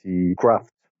anti-gravity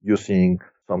craft using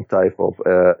some type of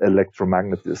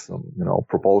electromagnetism,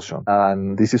 propulsion.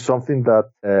 And this is something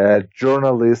that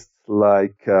journalists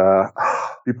like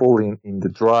people in the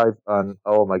drive and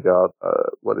oh my god,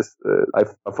 what is I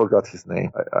forgot his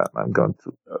name. I'm going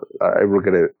to I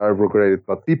regret it.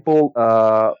 But people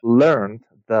learned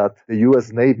that the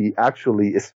U.S. Navy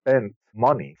actually spent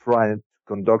money trying to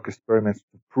conduct experiments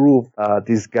to prove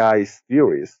these guys'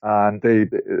 theories, and the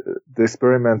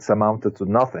experiments amounted to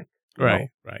nothing. Right.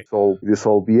 So it is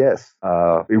all BS.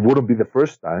 It wouldn't be the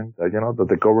first time that that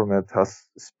the government has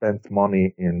spent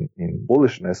money in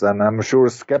foolishness, and I'm sure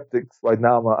skeptics right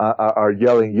now are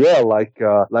yelling, "Yeah, like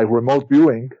remote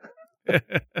viewing."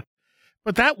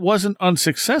 But that wasn't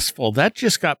unsuccessful. That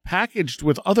just got packaged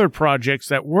with other projects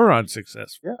that were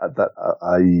unsuccessful. Yeah,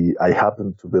 I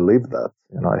happen to believe that.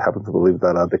 I happen to believe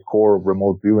that at the core of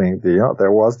remote viewing,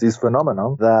 there was this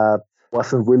phenomenon that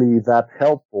wasn't really that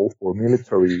helpful for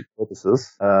military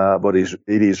purposes, but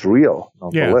it is real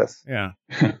nonetheless. Yeah.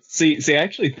 See, I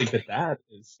actually think that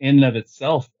is in and of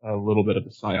itself a little bit of a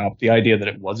psyop. The idea that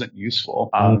it wasn't useful,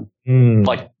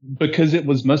 because it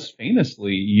was most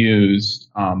famously used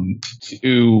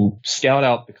to scout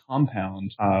out the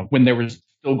compound when there was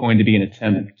still going to be an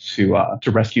attempt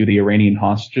to rescue the Iranian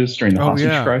hostages during the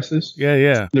hostage crisis.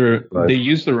 Yeah. They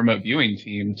used the remote viewing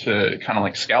team to kind of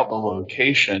like scout the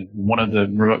location. One of the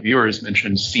remote viewers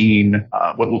mentioned seeing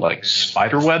what looked like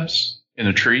spider webs in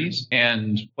the trees,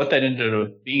 and what that ended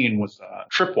up being was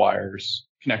tripwires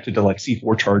connected to like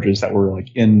C4 charges that were like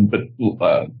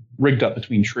rigged up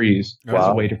between trees as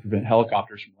a way to prevent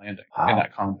helicopters from landing in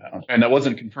that compound. And that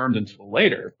wasn't confirmed until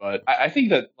later. But I think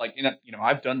that, like,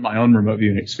 I've done my own remote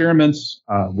viewing experiments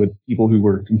with people who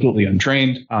were completely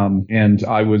untrained. And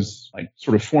I was like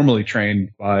sort of formally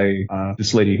trained by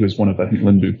this lady who was one of, I think,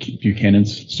 Lynn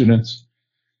Buchanan's students.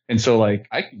 And so, like,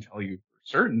 I can tell you for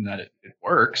certain that it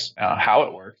works. How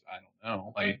it works, I don't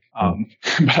know. Like,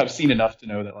 but I've seen enough to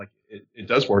know that, like, it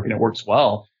does work and it works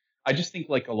well. I just think,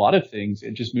 like a lot of things,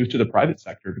 it just moved to the private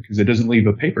sector because it doesn't leave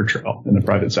a paper trail in the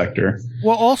private sector.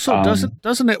 Well, also,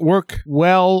 doesn't it work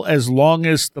well as long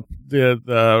as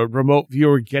the remote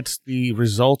viewer gets the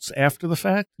results after the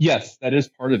fact? Yes, that is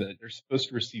part of it. They're supposed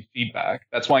to receive feedback.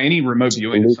 That's why any remote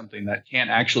viewing is something that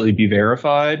can't actually be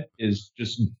verified is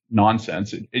just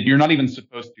nonsense. You're not even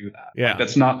supposed to do that. Yeah. Like,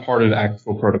 that's not part of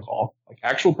actual protocol. Like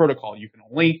actual protocol, you can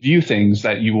only view things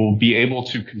that you will be able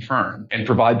to confirm and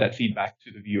provide that feedback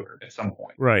to the viewer at some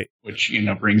point. Right. Which,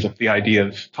 brings up the idea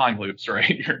of time loops,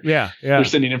 right? They're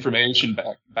sending information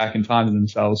back in time to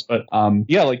themselves. But,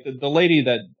 like the lady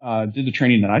that did the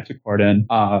training that I took part in,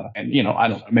 and, I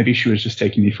don't know, maybe she was just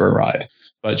taking me for a ride.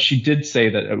 But she did say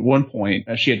that at one point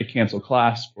she had to cancel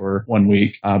class for 1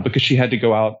 week because she had to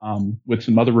go out with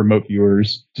some other remote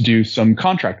viewers to do some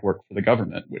contract work for the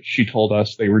government, which she told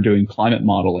us they were doing climate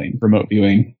modeling, remote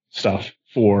viewing stuff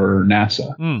for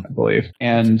NASA, I believe.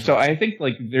 And so I think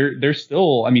like there's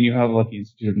still, you have like the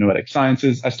Institute of Noetic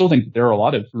Sciences. I still think that there are a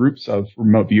lot of groups of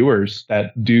remote viewers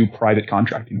that do private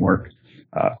contracting work,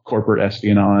 corporate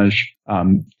espionage,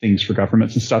 things for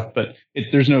governments and stuff, but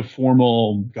there's no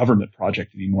formal government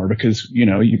project anymore because,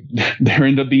 there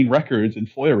end up being records and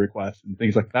FOIA requests and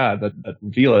things like that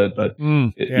reveal it. But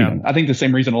I think the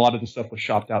same reason a lot of the stuff was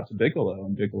shopped out to Bigelow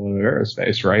and Bigelow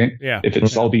Aerospace, right? Yeah. If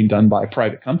it's all being done by a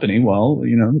private company, well,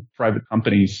 the private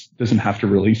companies doesn't have to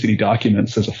release any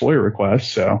documents as a FOIA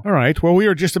request. So. All right. Well, we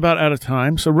are just about out of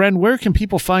time. So, Ren, where can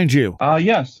people find you?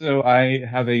 So I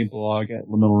have a blog at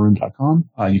liminalroom.com.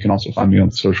 You can also find me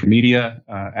on social media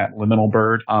at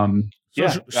liminalbird.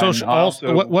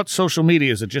 What social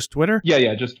media is it? Just Twitter?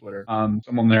 Yeah, just Twitter.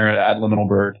 Someone there at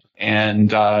liminalbird.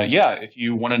 And if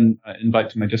you want to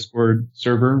invite to my Discord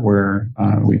server where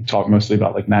we talk mostly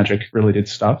about like magic related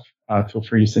stuff, feel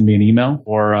free to send me an email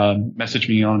or message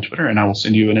me on Twitter and I will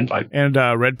send you an invite. And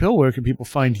Red Pill, where can people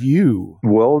find you?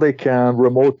 Well, they can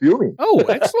remote view me. Oh,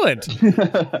 excellent.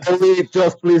 Only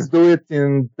just please do it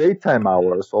in daytime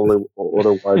hours.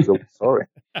 Otherwise, you'll be sorry.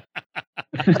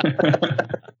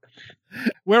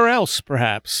 Where else,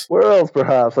 perhaps?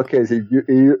 Okay, so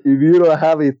if you don't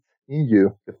have it in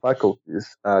you, the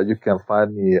faculties, you can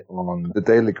find me on the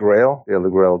Daily Grail,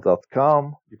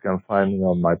 dailygrail.com. You can find me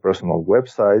on my personal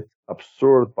website,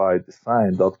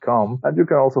 absurdbydesign.com. And you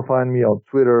can also find me on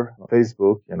Twitter,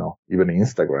 Facebook, even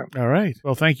Instagram. All right.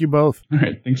 Well, thank you both. All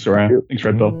right. Thanks, Ryan. Thanks,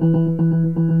 Red Pill.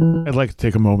 I'd like to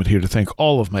take a moment here to thank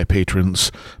all of my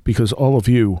patrons because all of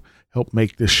you help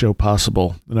make this show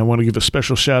possible. And I want to give a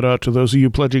special shout out to those of you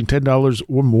pledging $10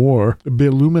 or more.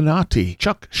 Billuminati,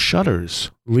 Chuck Shutters,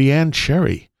 Leanne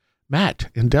Cherry, Matt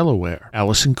in Delaware,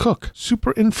 Allison Cook,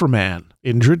 Super Inframan,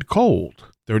 Indrid Cold,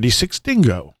 36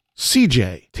 Dingo,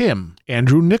 CJ, Tim,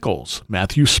 Andrew Nichols,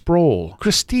 Matthew Sproul,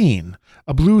 Christine,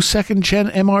 a blue second-gen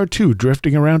MR2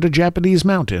 drifting around a Japanese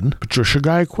mountain, Patricia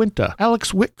Guy Quinta,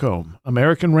 Alex Whitcomb,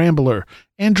 American Rambler,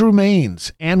 Andrew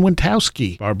Maines, Ann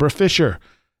Wintowski, Barbara Fisher,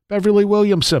 Beverly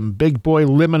Williamson, Big Boy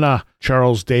Limina,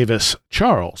 Charles Davis,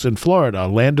 Charles in Florida,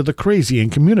 Land of the Crazy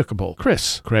and Communicable,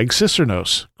 Chris, Craig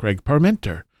Cicernos, Craig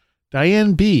Parmenter,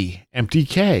 Diane B., Empty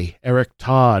K, Eric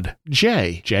Todd,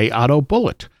 J. Otto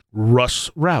Bullitt, Russ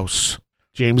Rouse,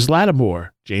 James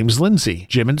Lattimore, James Lindsay,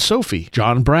 Jim and Sophie,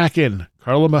 John Bracken,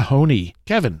 Carla Mahoney,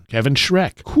 Kevin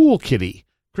Schreck, Cool Kitty,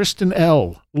 Kristen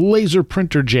L., Laser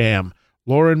Printer Jam,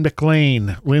 Lauren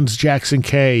McLean, Linz Jackson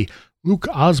K., Luke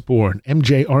Osborne,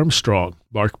 MJ Armstrong,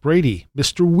 Mark Brady,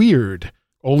 Mr. Weird,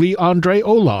 Oli Andre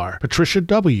Olar, Patricia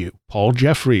W., Paul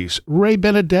Jeffries, Ray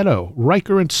Benedetto,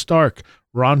 Riker and Stark,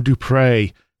 Ron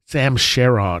Dupre, Sam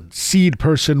Sharon, Seed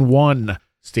Person 1,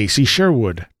 Stacy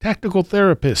Sherwood, Tactical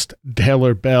Therapist,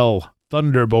 Taylor Bell,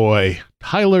 Thunderboy,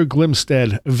 Tyler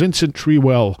Glimstead, Vincent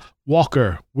Trewell,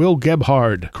 Walker, Will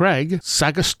Gebhard, Craig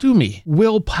Sagastumi,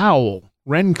 Will Powell,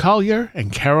 Ren Collier,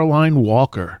 and Caroline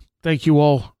Walker. Thank you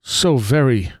all so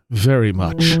very, very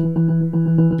much.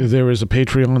 There is a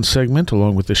Patreon segment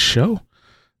along with this show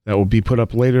that will be put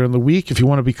up later in the week. If you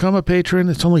want to become a patron,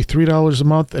 it's only $3 a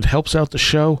month. It helps out the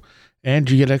show, and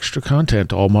you get extra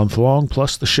content all month long,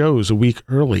 plus the shows a week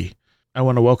early. I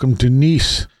want to welcome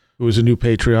Denise, who is a new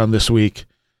Patreon this week.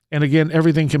 And again,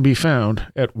 everything can be found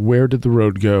at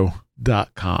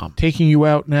wheredidtheroadgo.com. Taking you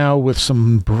out now with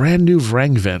some brand new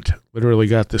Vrangvent. Literally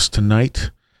got this tonight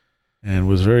and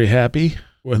was very happy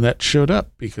when that showed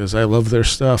up because I love their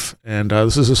stuff. And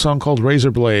this is a song called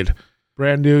Razorblade.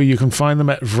 Brand new. You can find them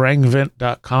at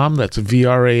vrangvent.com. That's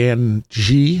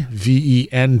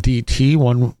VRANGVENDT,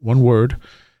 one word.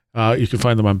 You can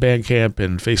find them on Bandcamp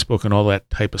and Facebook and all that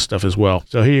type of stuff as well.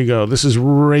 So here you go. This is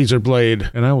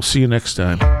Razorblade, and I will see you next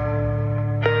time.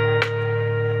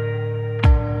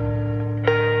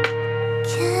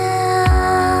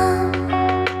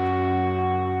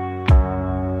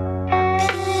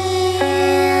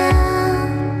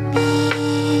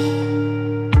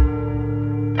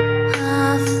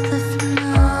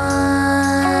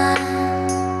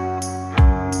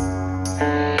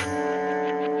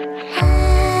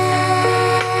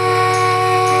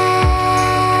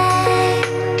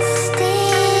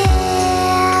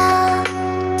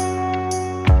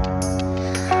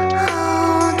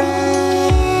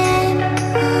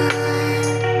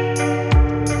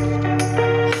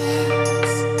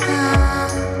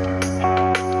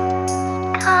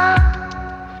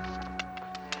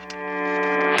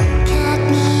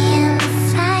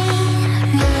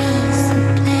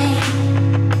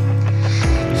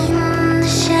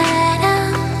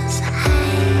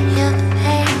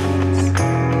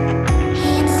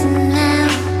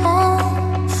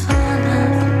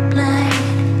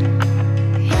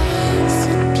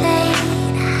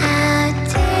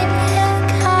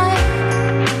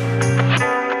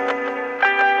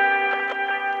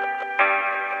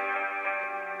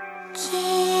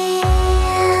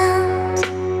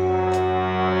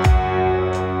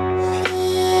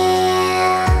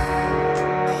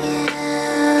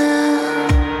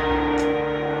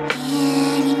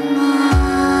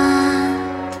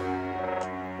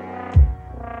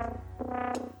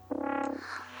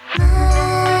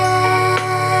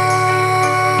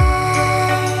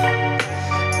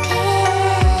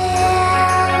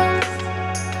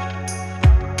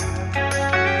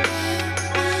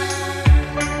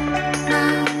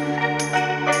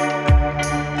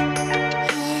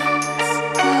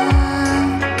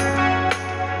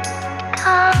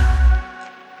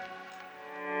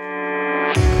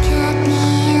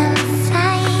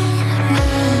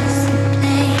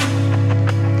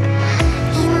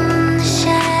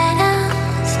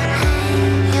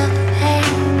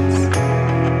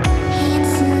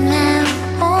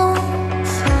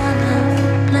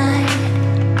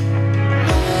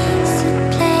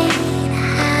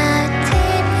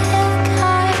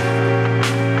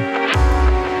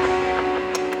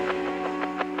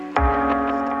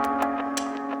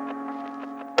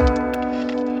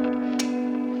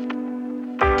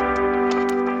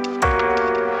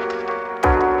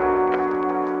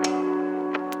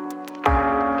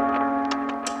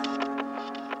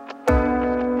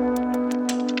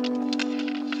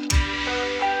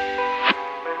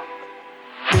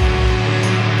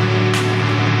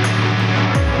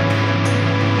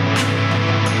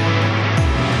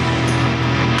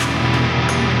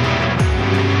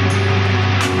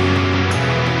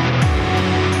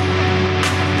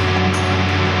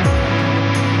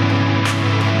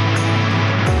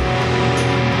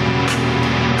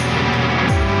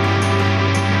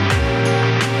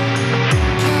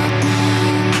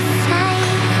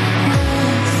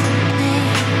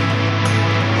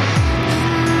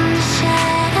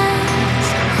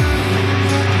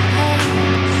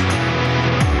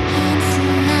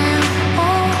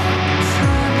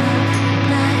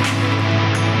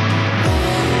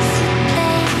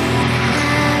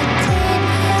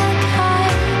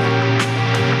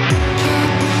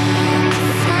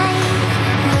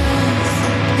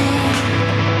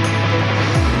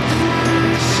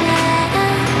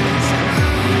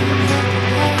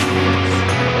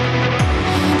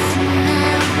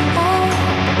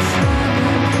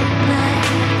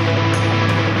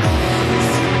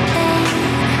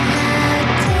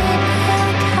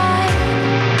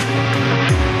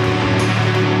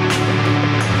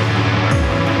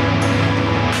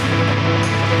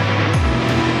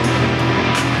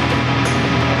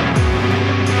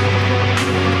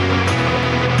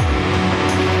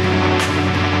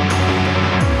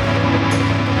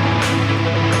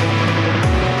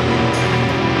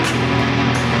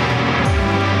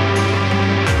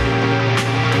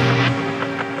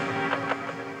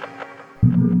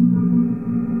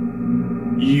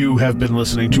 have been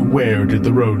listening to Where Did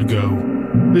the Road Go?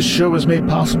 This show is made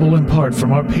possible in part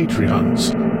from our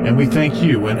Patreons, and we thank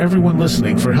you and everyone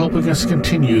listening for helping us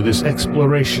continue this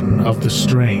exploration of the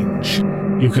strange.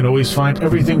 You can always find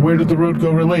everything Where Did the Road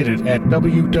Go related at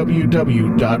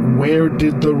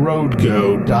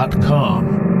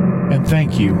www.wheredidtheroadgo.com. And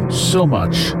thank you so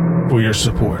much for your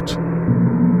support.